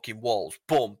drop fucking walls,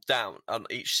 boom, down on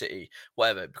each city,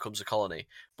 whatever. It becomes a colony,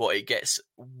 but it gets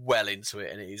well into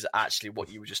it, and it is actually what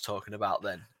you were just talking about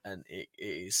then, and it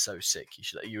is so sick.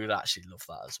 You would actually love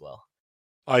that as well.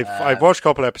 I've watched a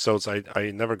couple episodes.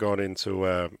 I never got into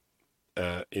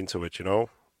it. You know.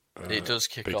 It does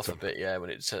kick off time. a bit, yeah. When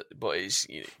but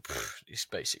it's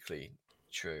basically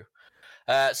true.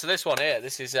 So this one here,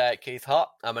 this is Keith Hart.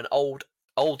 I'm an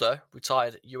older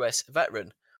retired US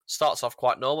veteran. Starts off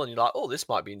quite normal, and you're like, oh, this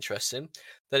might be interesting.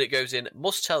 Then it goes in,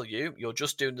 must tell you, you're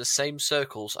just doing the same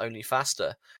circles, only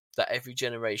faster, that every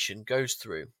generation goes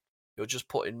through. You're just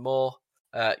putting more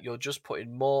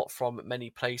from many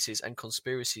places and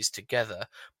conspiracies together,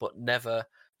 but never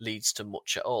leads to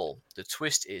much at all. The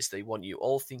twist is they want you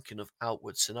all thinking of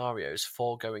outward scenarios,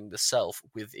 foregoing the self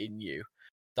within you.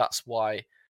 That's why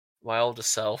my older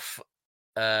self, ...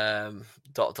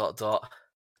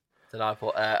 Then I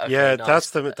put, okay, yeah, nice.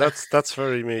 that's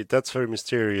very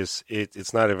mysterious.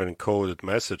 It's not even a coded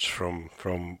message from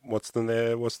what's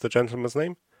the gentleman's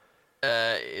name?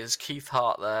 Is Keith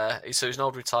Hart there? So he's an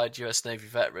old retired US Navy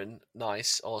veteran.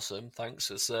 Nice, awesome, thanks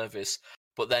for the service.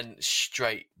 But then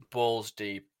straight balls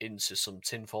deep into some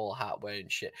tinfoil hat wearing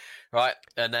shit, right?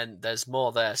 And then there's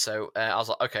more there. So I was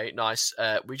like, okay, nice.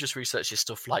 We just researched this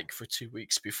stuff like for 2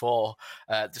 weeks before,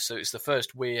 so it's the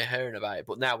first we're hearing about it.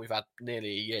 But now we've had nearly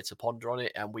a year to ponder on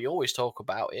it, and we always talk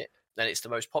about it. And it's the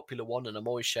most popular one, and I'm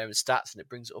always sharing stats, and it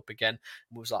brings it up again.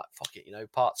 And we was like, fuck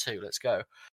it, part 2, let's go.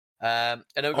 And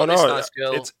then we've got this nice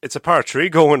girl. It's a part 3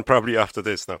 going probably after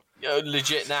this now.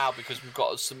 Legit now, because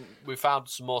we found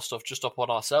some more stuff just up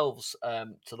on ourselves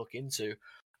to look into.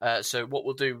 So what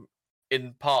we'll do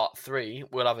in part 3,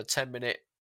 we'll have a 10-minute.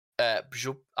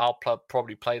 I'll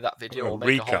probably play that video or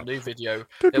make a whole new video.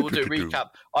 Then we'll do a recap.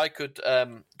 I could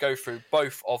go through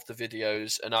both of the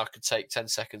videos, and I could take 10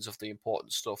 seconds of the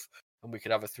important stuff, and we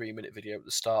could have a 3-minute video at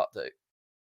the start that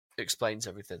explains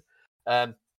everything.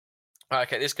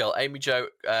 Okay, this girl, Amy Jo,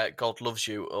 God loves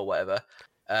you or whatever.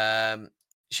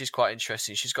 She's quite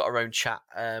interesting. She's got her own chat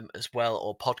as well,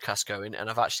 or podcast going, and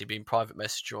I've actually been private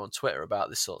messaging her on Twitter about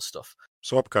this sort of stuff.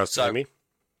 So upcast, Amy.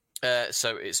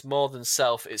 So it's more than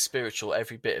self, it's spiritual,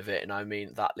 every bit of it, and I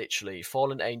mean that literally.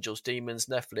 Fallen angels, demons,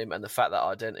 Nephilim, and the fact that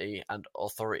identity and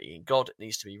authority in God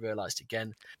needs to be realised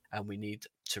again, and we need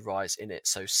to rise in it.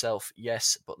 So self,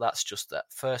 yes, but that's just that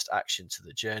first action to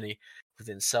the journey.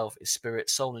 Within self is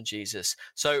spirit, soul, and Jesus.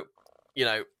 So,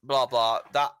 blah, blah,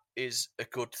 that is a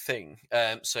good thing.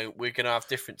 So we're going to have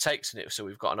different takes in it. So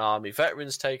we've got an army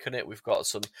veterans take on it. We've got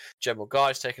some general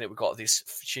guys taking it. We've got this,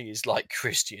 she is like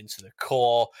Christian to the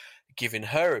core, giving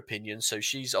her opinion. So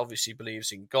she's obviously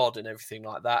believes in God and everything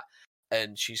like that.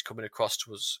 And she's coming across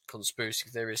to us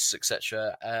conspiracy theorists,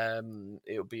 etc. I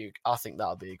think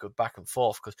that'll be a good back and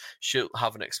forth, because she'll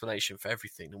have an explanation for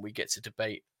everything, and we get to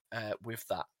debate with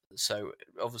that. So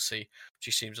obviously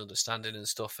she seems understanding and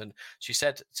stuff, and she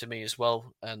said to me as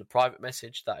well in a private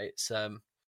message that it's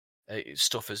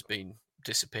stuff has been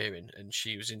disappearing, and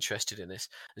she was interested in this,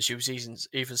 and she was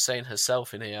even saying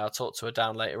herself in here, I'll talk to her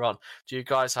down later on, do you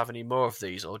guys have any more of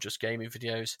these or just gaming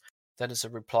videos? Then as a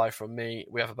reply from me,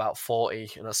 we have about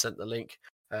 40, and I sent the link.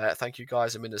 Thank you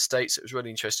guys, I'm in the States. It was really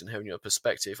interesting hearing your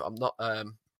perspective. I'm not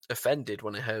offended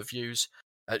when I hear views.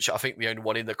 I think the only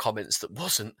one in the comments that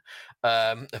wasn't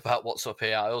about what's up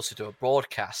here. I also do a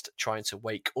broadcast trying to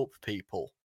wake up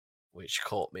people, which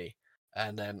caught me.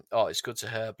 And it's good to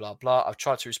hear, blah, blah. I've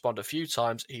tried to respond a few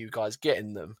times. Are you guys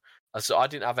getting them? So I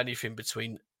didn't have anything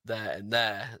between there and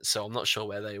there, so I'm not sure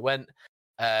where they went.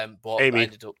 But Amy, I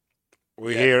ended up...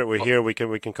 We're here. We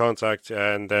can contact,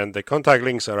 and then the contact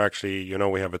links are actually,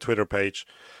 we have a Twitter page.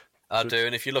 I do,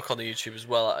 and if you look on the YouTube as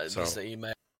well, there's the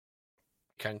email.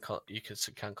 You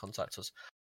can contact us.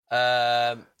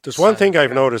 There's one thing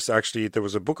I've noticed, actually. There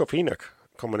was a Book of Enoch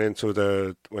coming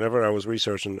into whenever I was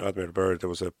researching Admiral Byrd, there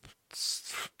was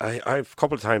I've a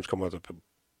couple of times come out of,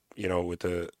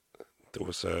 there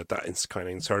was that kind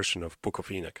of insertion of Book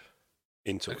of Enoch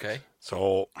into it.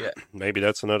 So maybe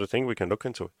that's another thing we can look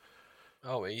into.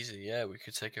 Oh, easy, yeah. We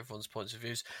could take everyone's points of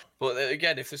views. But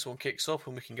again, if this one kicks up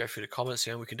and we can go through the comments,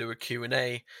 we can do a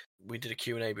Q&A. We did a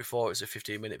Q&A before. It was a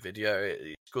 15-minute video.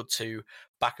 It's good to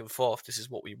back and forth. This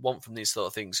is what we want from these sort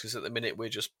of things, because at the minute we're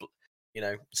just,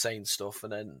 saying stuff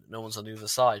and then no one's on the other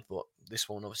side. But this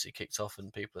one obviously kicked off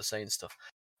and people are saying stuff.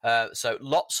 So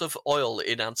lots of oil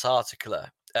in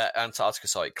Antarctica.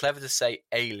 Clever to say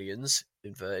aliens,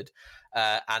 inverted,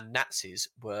 and Nazis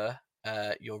were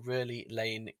you're really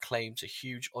laying claim to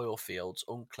huge oil fields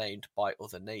unclaimed by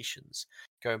other nations.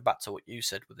 Going back to what you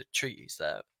said with the treaties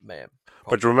there, Mayhem.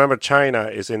 But remember, China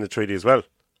is in the treaty as well.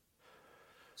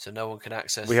 So no one can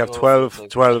access. We have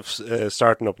 12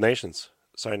 starting up nations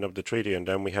signed up the treaty, and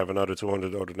then we have another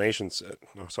 200 other nations.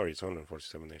 It's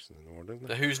 147 nations in the world, isn't it?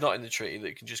 So who's not in the treaty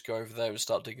that can just go over there and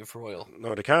start digging for oil?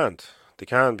 No, they can't. They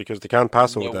can't because they can't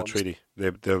pass over that treaty.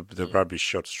 They'll probably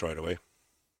shut straight away.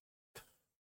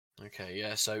 Okay,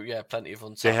 yeah. So yeah, plenty of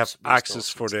untapped. They have access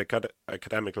for the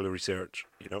academical research.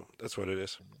 That's what it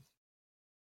is.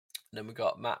 And then we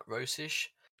got Matt Rosish.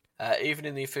 Even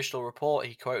in the official report,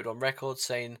 he quoted on record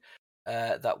saying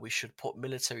that we should put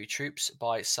military troops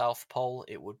by South Pole.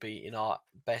 It would be in our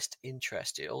best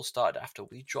interest. It all started after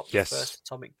we dropped the first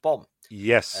atomic bomb.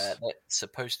 Yes. That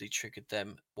supposedly triggered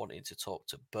them wanting to talk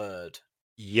to Byrd.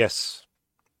 Yes.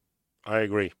 I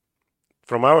agree.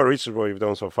 From our research what we've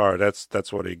done so far,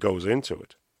 that's what it goes into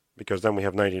it. Because then we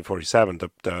have 1947,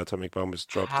 the atomic bomb was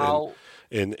dropped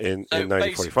in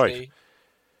 1945.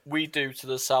 We do to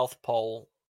the South Pole.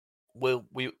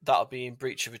 That'll be in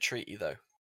breach of a treaty, though.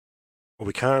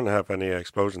 We can't have any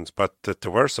explosions, but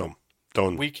there were some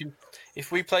done. We can,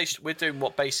 if we place, we're doing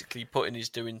what basically Putin is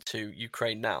doing to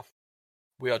Ukraine now.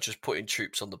 We are just putting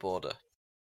troops on the border.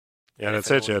 Yeah,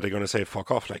 that's it. Yeah, they're going to say "fuck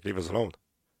off," leave us alone.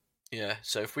 Yeah,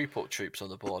 so if we put troops on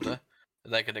the border,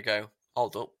 they're going to go,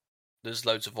 hold up, there's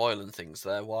loads of oil and things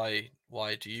there. Why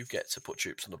do you get to put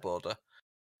troops on the border?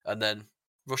 And then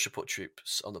Russia put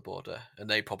troops on the border, and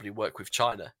they probably work with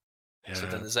China. Yeah. So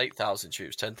then there's 8,000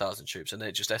 troops, 10,000 troops, and then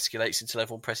it just escalates until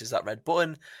everyone presses that red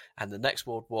button, and the next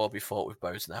world war will be fought with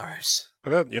bows and arrows.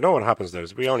 Well, you know what happens there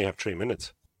is we only have 3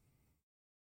 minutes.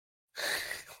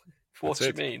 What do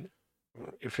you mean?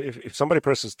 If somebody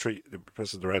presses the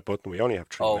red button, we only have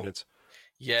 3 minutes.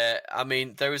 Yeah, I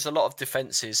mean, there is a lot of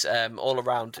defences all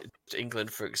around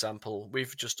England, for example.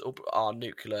 We've just upped our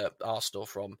nuclear arsenal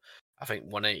from, I think,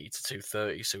 180 to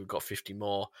 230, so we've got 50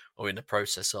 more, or in the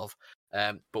process of.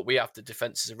 But we have the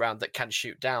defences around that can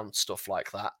shoot down stuff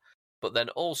like that. But then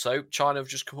also, China have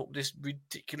just come up with this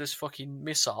ridiculous fucking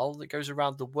missile that goes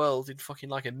around the world in fucking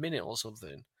like a minute or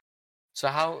something.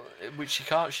 So which you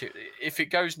can't shoot. If it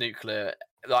goes nuclear,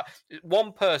 like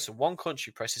one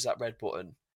country presses that red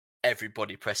button,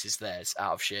 everybody presses theirs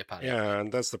out of sheer panic. Yeah,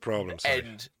 and that's the problem.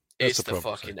 It's the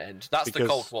fucking end. That's the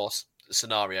Cold War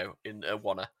scenario in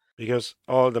Wanna. Because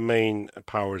all the main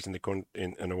powers in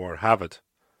the war have it.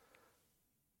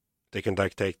 They can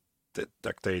dictate the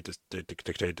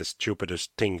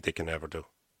stupidest thing they can ever do.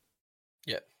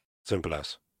 Yeah. Simple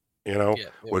as.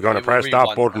 We're going to press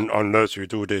that button unless you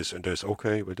do this and this.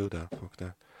 Okay, we'll do that. Fuck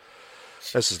that.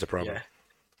 This is the problem.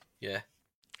 Yeah.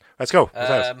 Let's go.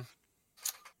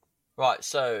 Right,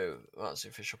 so that's the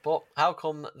official report. How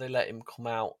come they let him come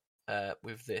out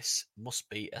with this? Must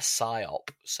be a psyop.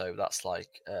 So that's like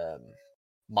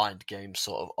mind game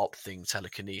sort of op thing,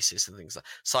 telekinesis and things like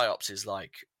psyops is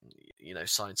like,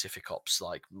 scientific ops,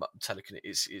 like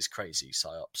telekinesis is crazy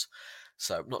psyops.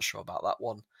 So I'm not sure about that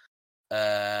one.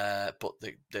 But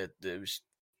there was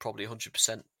probably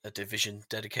 100% a division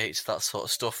dedicated to that sort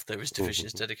of stuff. There was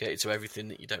divisions dedicated to everything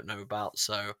that you don't know about.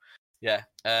 So, yeah.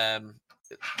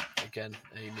 Again,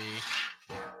 Amy.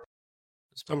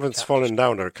 Something's falling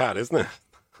down her cat, isn't it?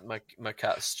 My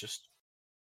cat's just.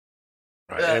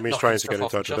 Right, Amy's trying to get in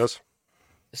touch with us.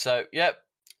 So, yeah.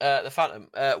 The Phantom.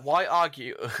 Why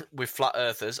argue with flat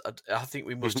earthers? I think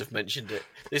we must have mentioned it.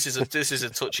 This is a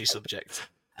touchy subject.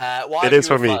 Why it is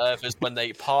for me. Flat earthers when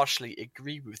they partially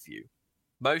agree with you?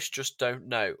 Most just don't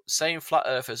know. Saying flat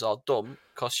earthers are dumb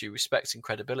costs you respect and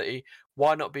credibility.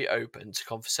 Why not be open to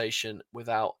conversation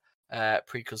without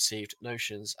preconceived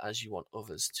notions as you want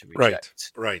others to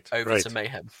reject? Right. Over to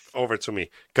Mayhem. Over to me.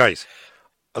 Guys,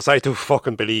 as I do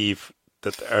fucking believe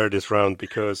that the Earth is round,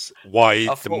 because why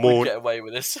the moon get away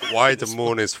with this. Why the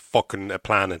moon is fucking a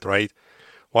planet, right?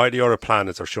 Why the other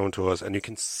planets are shown to us and you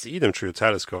can see them through a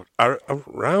telescope are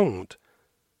around.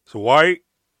 So why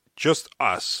just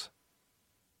us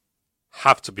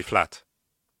have to be flat?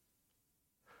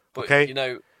 But, okay?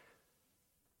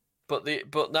 But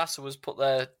NASA was put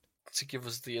there to give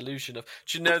us the illusion of.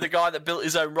 Do you know the guy that built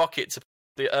his own rocket to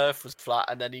the Earth was flat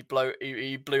and then he blew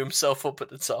himself up at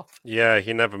the top? Yeah,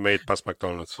 he never made past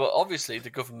McDonald's. But obviously the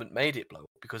government made it blow up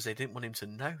because they didn't want him to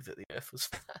know that the Earth was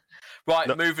flat. Right,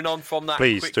 no, moving on from that.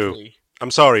 Please quickly. do.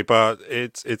 I'm sorry, but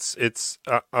it's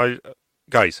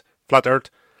guys, flat Earth.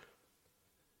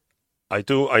 I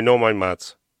know my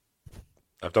maths.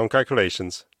 I've done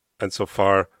calculations, and so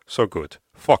far so good.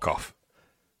 Fuck off.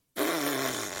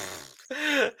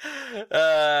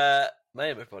 May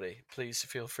everybody, please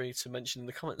feel free to mention in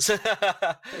the comments.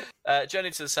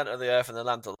 Journey to the Centre of the Earth and the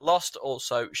Land of the Lost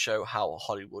also show how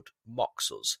Hollywood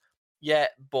mocks us. Yeah,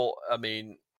 but I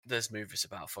mean, there's movies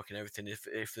about fucking everything.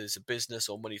 If there's a business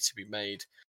or money to be made,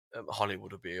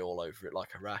 Hollywood will be all over it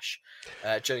like a rash.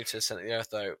 Journey to the Centre of the Earth,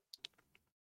 though,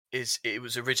 it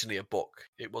was originally a book.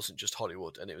 It wasn't just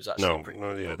Hollywood, and it was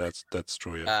actually that's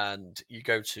true. Yeah, and you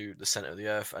go to the Centre of the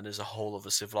Earth, and there's a whole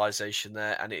other civilization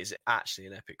there, and it is actually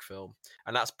an epic film.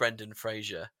 And that's Brendan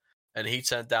Fraser, and he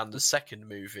turned down the second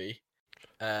movie.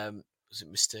 Was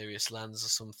it Mysterious Lands or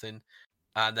something?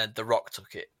 And then The Rock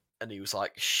took it. And he was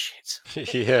like, shit.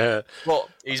 Yeah. But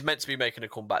he's meant to be making a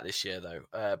comeback this year, though,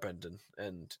 Brendan,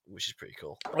 and which is pretty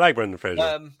cool. I like Brendan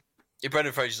Fraser.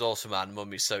 Brendan Fraser's awesome, man.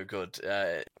 Mummy's so good.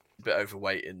 A bit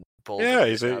overweight and bald. Yeah,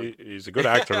 he's a good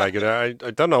actor. Like I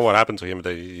don't know what happened to him.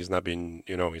 But he's not been,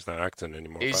 he's not acting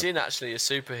anymore. He's in actually a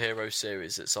superhero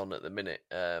series that's on at the minute.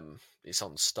 It's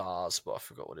on Stars, but I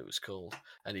forgot what it was called.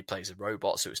 And he plays a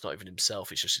robot, so it's not even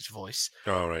himself. It's just his voice.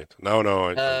 Oh, right. No,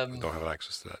 I don't have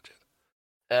access to that yet.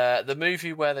 The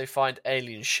movie where they find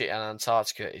alien shit in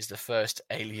Antarctica is the first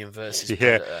Alien versus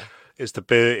Predator. It's the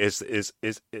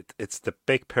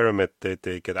big pyramid that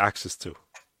they get access to.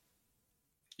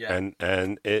 Yeah.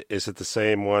 And is it the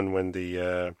same one when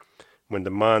the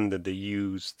man that they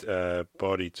used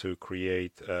body to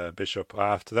create Bishop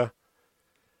after that?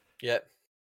 Yeah.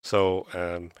 So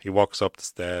he walks up the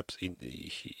steps. He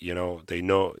they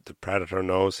know the Predator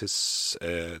knows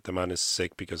the man is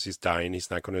sick because he's dying. He's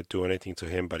not going to do anything to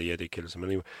him, but he kills him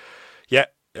anyway. Yeah,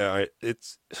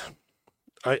 it's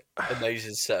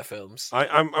amazing set of films.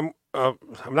 I'm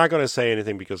not going to say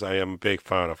anything because I am a big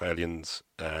fan of aliens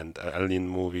and alien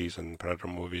movies and Predator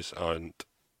movies, and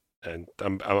I'm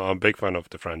a big fan of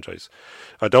the franchise.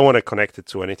 I don't want to connect it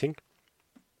to anything.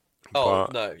 Oh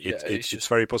no! Yeah, it's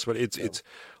very possible.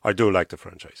 I do like the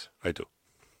franchise. I do.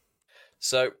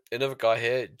 So another guy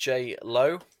here, Jay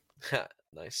Lowe.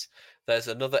 Nice. There's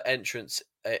another entrance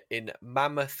in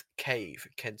Mammoth Cave,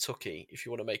 Kentucky. If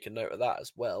you want to make a note of that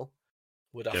as well,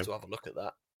 we'd have to have a look at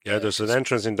that. Yeah, there's an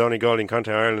entrance in Donegal in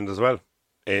County Ireland as well.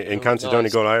 In County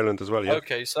Donegal, Ireland as well. Yeah.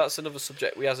 Okay, so that's another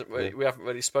subject we haven't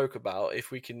really spoke about.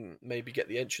 If we can maybe get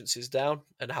the entrances down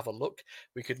and have a look,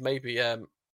 we could maybe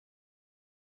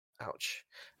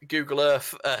Google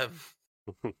Earth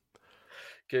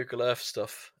Google Earth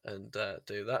stuff and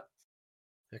do that.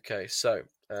 Okay, so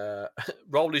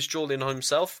Roll is drooling on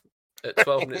himself at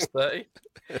 12 minutes 30.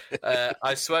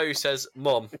 I swear he says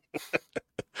mum.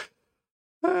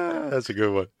 That's a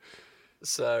good one.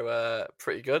 So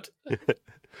pretty good.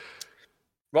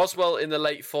 Roswell in the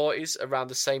late 40s, around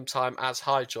the same time as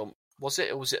Highjump. Was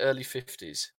it, or was it early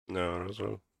 50s? No,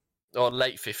 Roswell. Or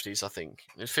late 50s, I think.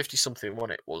 It was 50-something,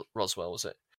 wasn't it? Roswell, was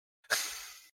it?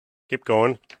 Keep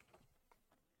going.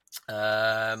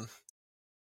 But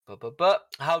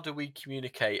how do we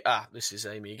communicate? This is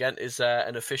Amy again. Is there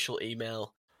an official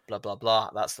email? Blah, blah, blah.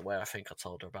 That's the way I think I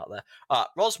told her about there.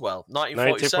 Roswell,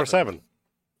 1947.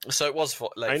 So it was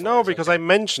late. I know, because I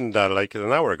mentioned that like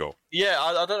an hour ago. Yeah,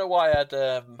 I don't know why I had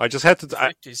I just had to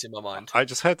 50s in my mind. I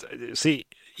just had to see.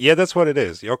 Yeah, that's what it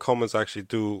is. Your comments actually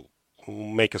do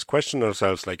make us question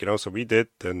ourselves, like, so we did,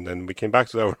 and then we came back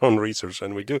to our own research,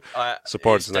 and we do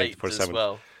support the 1947 as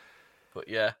well. But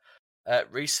yeah,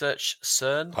 research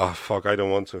CERN. Oh fuck! I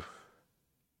don't want to,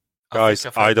 guys.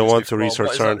 I don't want to research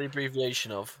what CERN. What is that the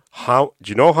abbreviation of? How do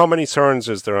you know how many CERNs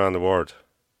is there around the world?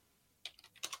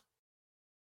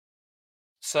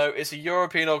 So it's a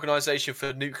European Organisation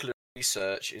for Nuclear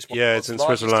Research. It's in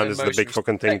Switzerland. It's the big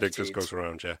fucking thing that just goes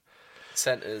around. Yeah.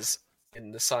 Centres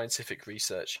in the scientific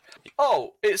research.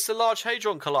 Oh, it's the Large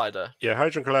Hadron Collider. Yeah,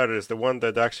 Hadron Collider is the one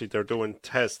that actually they're doing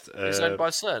tests. It's owned by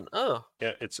CERN. Oh.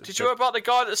 Yeah, Did you hear about the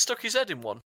guy that stuck his head in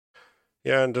one?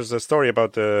 Yeah, and there's a story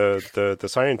about the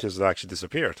scientist that actually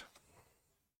disappeared.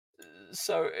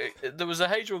 So there was a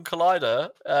Hadron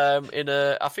Collider in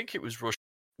I think it was Russia.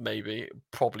 Maybe,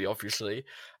 probably, obviously,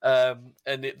 and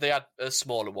they had a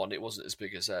smaller one. It wasn't as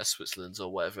big as Switzerland's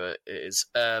or whatever it is,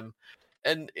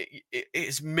 and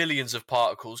it's millions of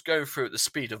particles going through at the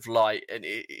speed of light, and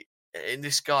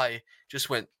this guy just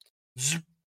went, zoop,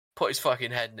 put his fucking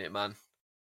head in it, man.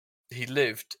 He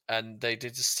lived, and they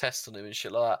did this test on him and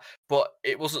shit like that. But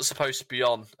it wasn't supposed to be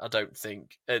on, I don't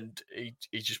think, and he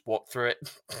just walked through it.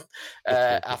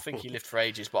 I think he lived for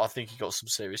ages, but I think he got some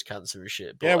serious cancer and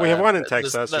shit. But, yeah, we have one in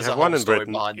Texas. We have one in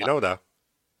Britain. You know that.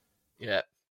 Yeah.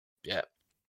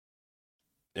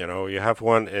 You have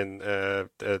one in.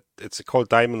 It's called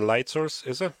Diamond Light Source,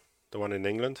 is it? The one in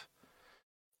England.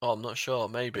 Oh, I'm not sure.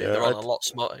 Maybe they're on a lot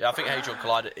smaller. I think Hadron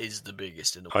Collider is the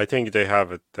biggest in the world. I think they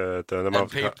have it. The and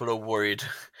people are worried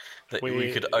that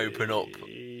we could open up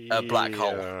a black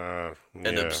hole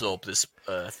and absorb this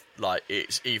Earth. Like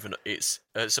it's a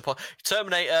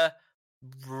Terminator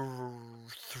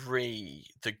 3.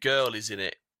 The girl is in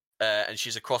it, and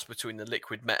she's a cross between the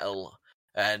Liquid Metal,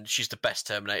 and she's the best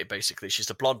Terminator. Basically, she's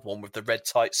the blonde one with the red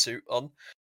tight suit on,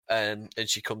 and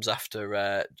she comes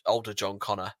after older John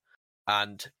Connor,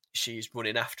 and she's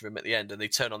running after him at the end, and they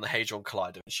turn on the Hadron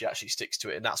Collider, and she actually sticks to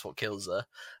it, and that's what kills her.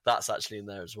 That's actually in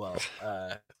there as well.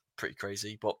 Pretty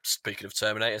crazy. But speaking of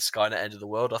Terminator, Skynet, End of the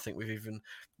World, I think we've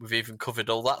even covered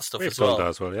all that stuff as well. We've done that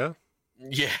as well, yeah.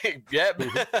 Yeah.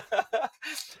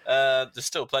 There's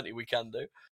still plenty we can do.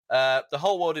 The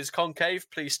whole world is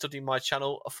concave. Please study my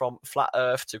channel from flat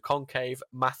Earth to concave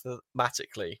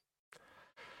mathematically.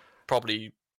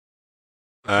 Probably.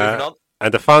 Moving on.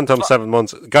 And the Phantom 7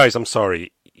 months, guys. I'm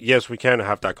sorry. Yes, we can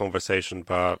have that conversation,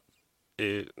 but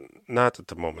not at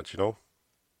the moment.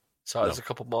 So there's a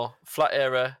couple more. Flat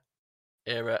era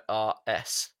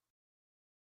RS.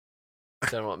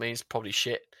 Don't know what it means. Probably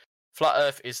shit. Flat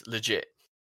Earth is legit.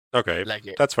 Okay,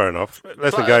 Legit. that's fair enough.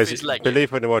 Listen, guys,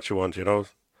 believe in what you want.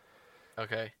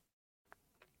 Okay.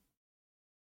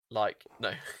 No.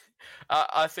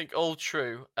 I think all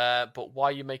true, but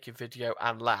why you make a video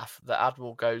and laugh? The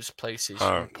Admiral goes places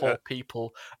poor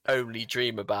people only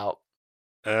dream about.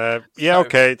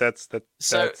 Okay, that's.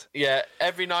 Yeah,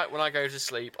 every night when I go to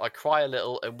sleep, I cry a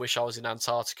little and wish I was in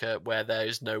Antarctica where there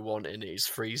is no one and it is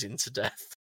freezing to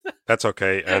death. That's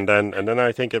okay, and then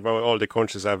I think about all the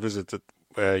countries I visited.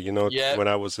 When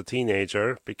I was a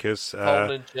teenager, because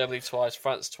Poland, Germany twice,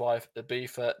 France twice,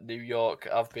 Ibiza, New York.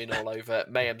 I've been all over.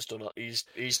 Mayhem's done it.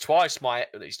 He's twice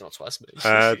he's not twice.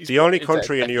 He's the only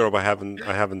country in Europe I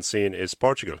haven't seen is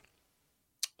Portugal.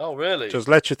 Oh, really? Just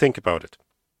let you think about it.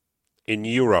 In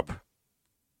Europe,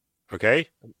 okay?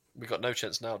 We got no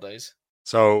chance nowadays.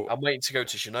 So I'm waiting to go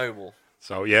to Chernobyl.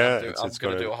 So yeah, I'm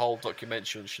going to do a whole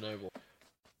documentary on Chernobyl.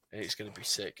 And it's going to be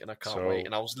sick, and I can't wait.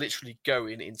 And I was literally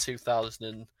going in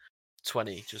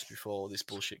 2020, just before this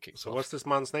bullshit kicked off. So what's this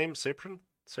man's name? Cyprian?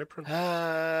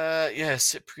 Yeah,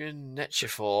 Cyprian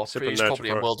Netchifor. He's probably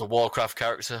a World of Warcraft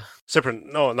character. Cyprian,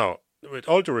 no. With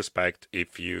all due respect,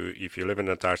 if you live in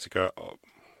Antarctica,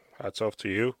 hats off to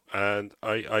you. And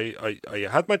I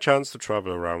had my chance to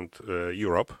travel around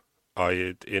Europe.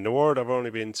 In the world, I've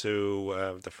only been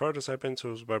to the furthest I've been to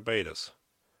was Barbados.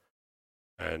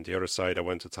 And the other side, I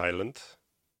went to Thailand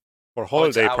for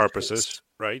holiday purposes,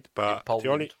 right? But the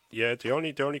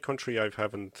only country I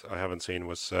haven't seen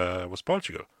was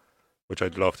Portugal, which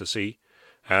I'd love to see.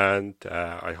 And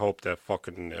I hope the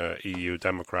fucking EU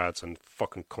Democrats and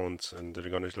fucking cunts and they're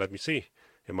going to let me see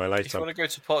in my lifetime. If you want to go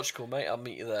to Portugal, mate, I'll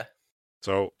meet you there.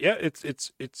 So yeah, it's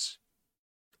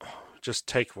just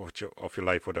take off your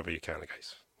life whatever you can,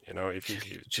 guys. If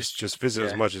you just visit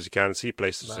as much as you can, see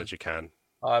places that you can.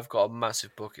 I've got a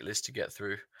massive bucket list to get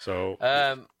through. So,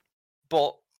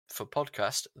 but for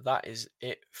podcast, that is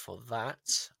it for that.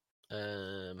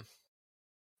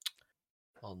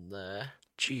 On there.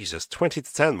 Jesus,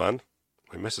 20-10, man.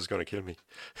 My missus is going to kill me.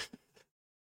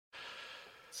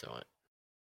 So,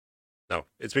 no,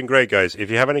 it's been great, guys. If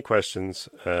you have any questions,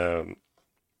 we're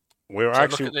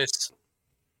actually. Look at this.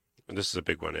 This is a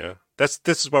big one, yeah. This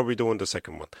is what we're doing the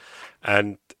second one,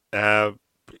 and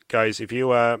guys, if you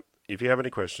have any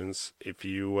questions, I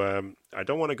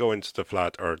don't want to go into the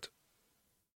flat Earth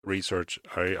research.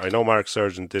 I know Mark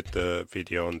Surgeon did the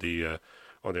video on the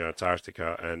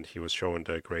Antarctica, and he was showing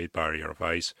the Great Barrier of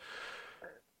Ice.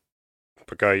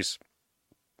 But guys,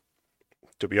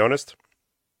 to be honest,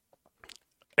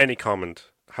 any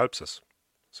comment helps us.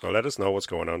 So let us know what's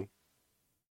going on.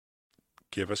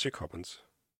 Give us your comments.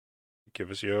 Give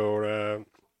us your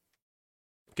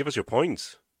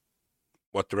points.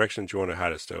 What direction do you want to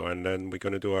head us to? And then we're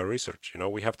going to do our research.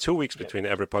 We have 2 weeks between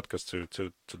every podcast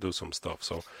to do some stuff.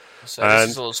 So this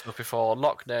is all stuff before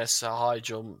Loch Ness,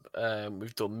 Highjump.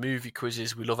 We've done movie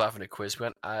quizzes. We love having a quiz.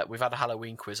 We've had a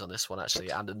Halloween quiz on this one actually,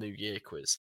 and a New Year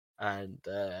quiz, and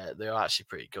they are actually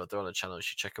pretty good. They're on the channel. You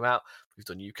should check them out. We've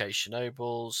done UK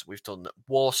Chernobyls. We've done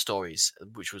War Stories,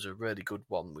 which was a really good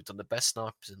one. We've done the best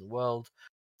snipers in the world.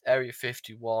 Area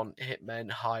 51, Hitmen,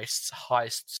 Heists.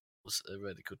 Heists was a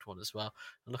really good one as well.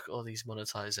 And look at all these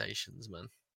monetizations, man.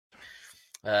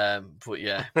 But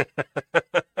yeah.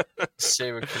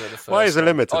 Serial Killer the first. Why is it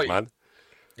limited, man?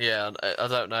 Yeah, I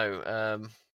don't know.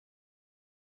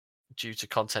 Due to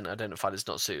content identified as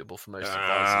not suitable for most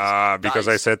devices. Because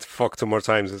I said fuck 2 more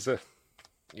times, is it?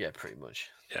 Yeah, pretty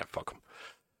much. Yeah, fuck them.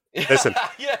 Listen.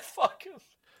 Yeah, fuck them.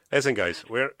 Listen, guys,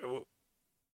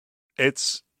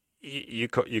 you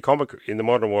come in the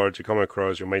modern world, you come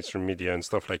across your mainstream media and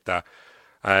stuff like that,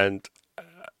 and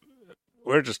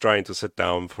we're just trying to sit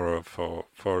down for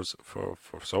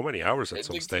so many hours at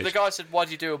some stage. The guy said, "Why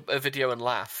do you do a video and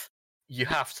laugh? You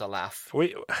have to laugh.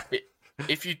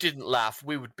 If you didn't laugh,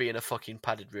 we would be in a fucking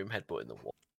padded room, headbutting the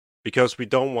wall." Because we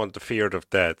don't want the fear of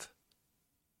death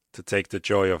to take the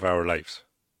joy of our lives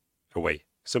away.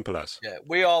 Simple as. Yeah,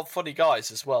 we are funny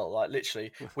guys as well. Like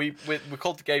literally, we're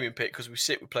called the Gaming Pit because we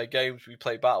play games, we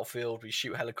play Battlefield, we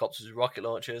shoot helicopters with rocket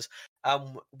launchers,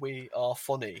 and we are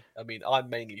funny. I mean, I'm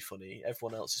mainly funny.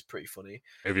 Everyone else is pretty funny.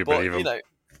 If you believe them.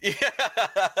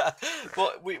 Yeah.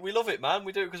 But we love it, man.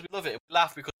 We do it because we love it. We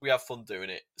laugh because we have fun doing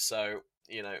it. So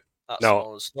that's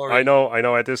the story. I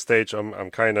know. At this stage, I'm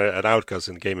kind of an outcast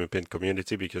in the Gaming Pit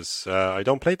community because I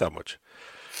don't play that much.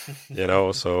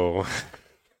 So.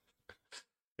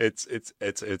 It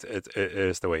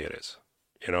is the way it is.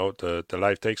 The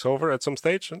life takes over at some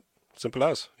stage, and simple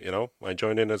as. I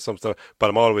join in at some stuff, but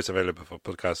I'm always available for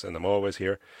podcasts, and I'm always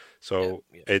here. So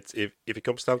it's if it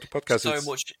comes down to podcasts, it's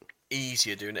so much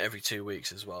easier doing it every 2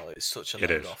 weeks as well. It's such a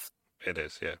load off. It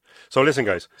is, yeah. So listen,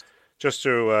 guys, just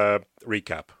to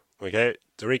recap. Okay,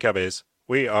 the recap is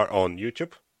we are on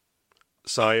YouTube.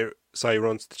 Sai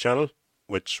runs the channel,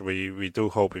 which we do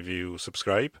hope if you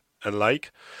subscribe and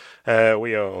like.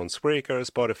 We are on Spreaker,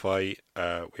 Spotify.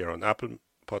 We are on Apple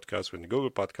Podcasts, with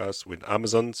Google Podcasts, with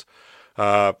Amazon's.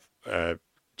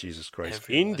 Jesus Christ,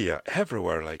 everywhere. India,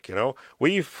 everywhere.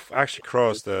 We've actually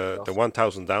crossed the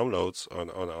 1,000 downloads on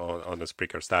the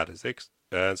Spreaker statistics.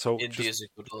 So India's a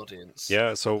good audience.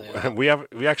 Yeah, so we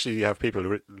actually have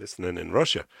people listening in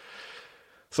Russia.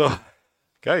 So,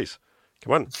 guys,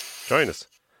 come on, join us.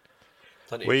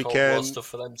 We can stuff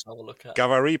for them to have a look at.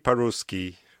 Gavari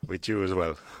Paruski with you as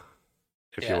well,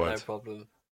 if you want. No problem.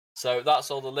 So that's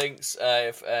all the links.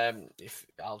 If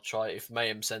I'll try, if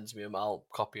Mayhem sends me them, I'll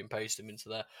copy and paste them into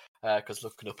there. Because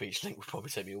looking up each link would probably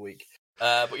take me a week.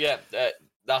 But yeah,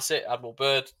 that's it. Admiral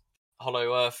Byrd,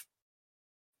 Hollow Earth.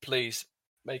 Please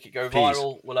make it go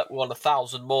viral. We want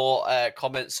 1,000 more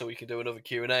comments so we can do another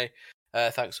Q&A.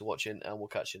 Thanks for watching, and we'll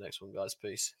catch you next one, guys.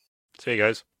 Peace. See you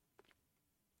guys.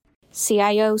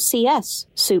 CIOCS,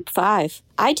 SOUP 5,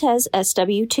 ITES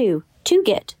SW2,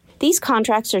 2GIT. These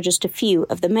contracts are just a few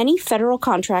of the many federal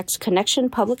contracts Connection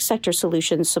Public Sector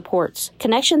Solutions supports.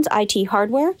 Connection's IT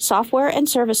hardware, software, and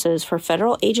services for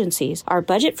federal agencies are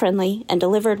budget-friendly and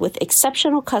delivered with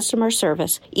exceptional customer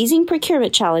service, easing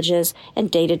procurement challenges and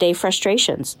day-to-day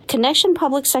frustrations. Connection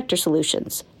Public Sector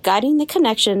Solutions, guiding the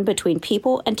connection between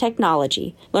people and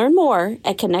technology. Learn more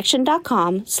at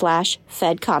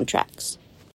connection.com/fedcontracts.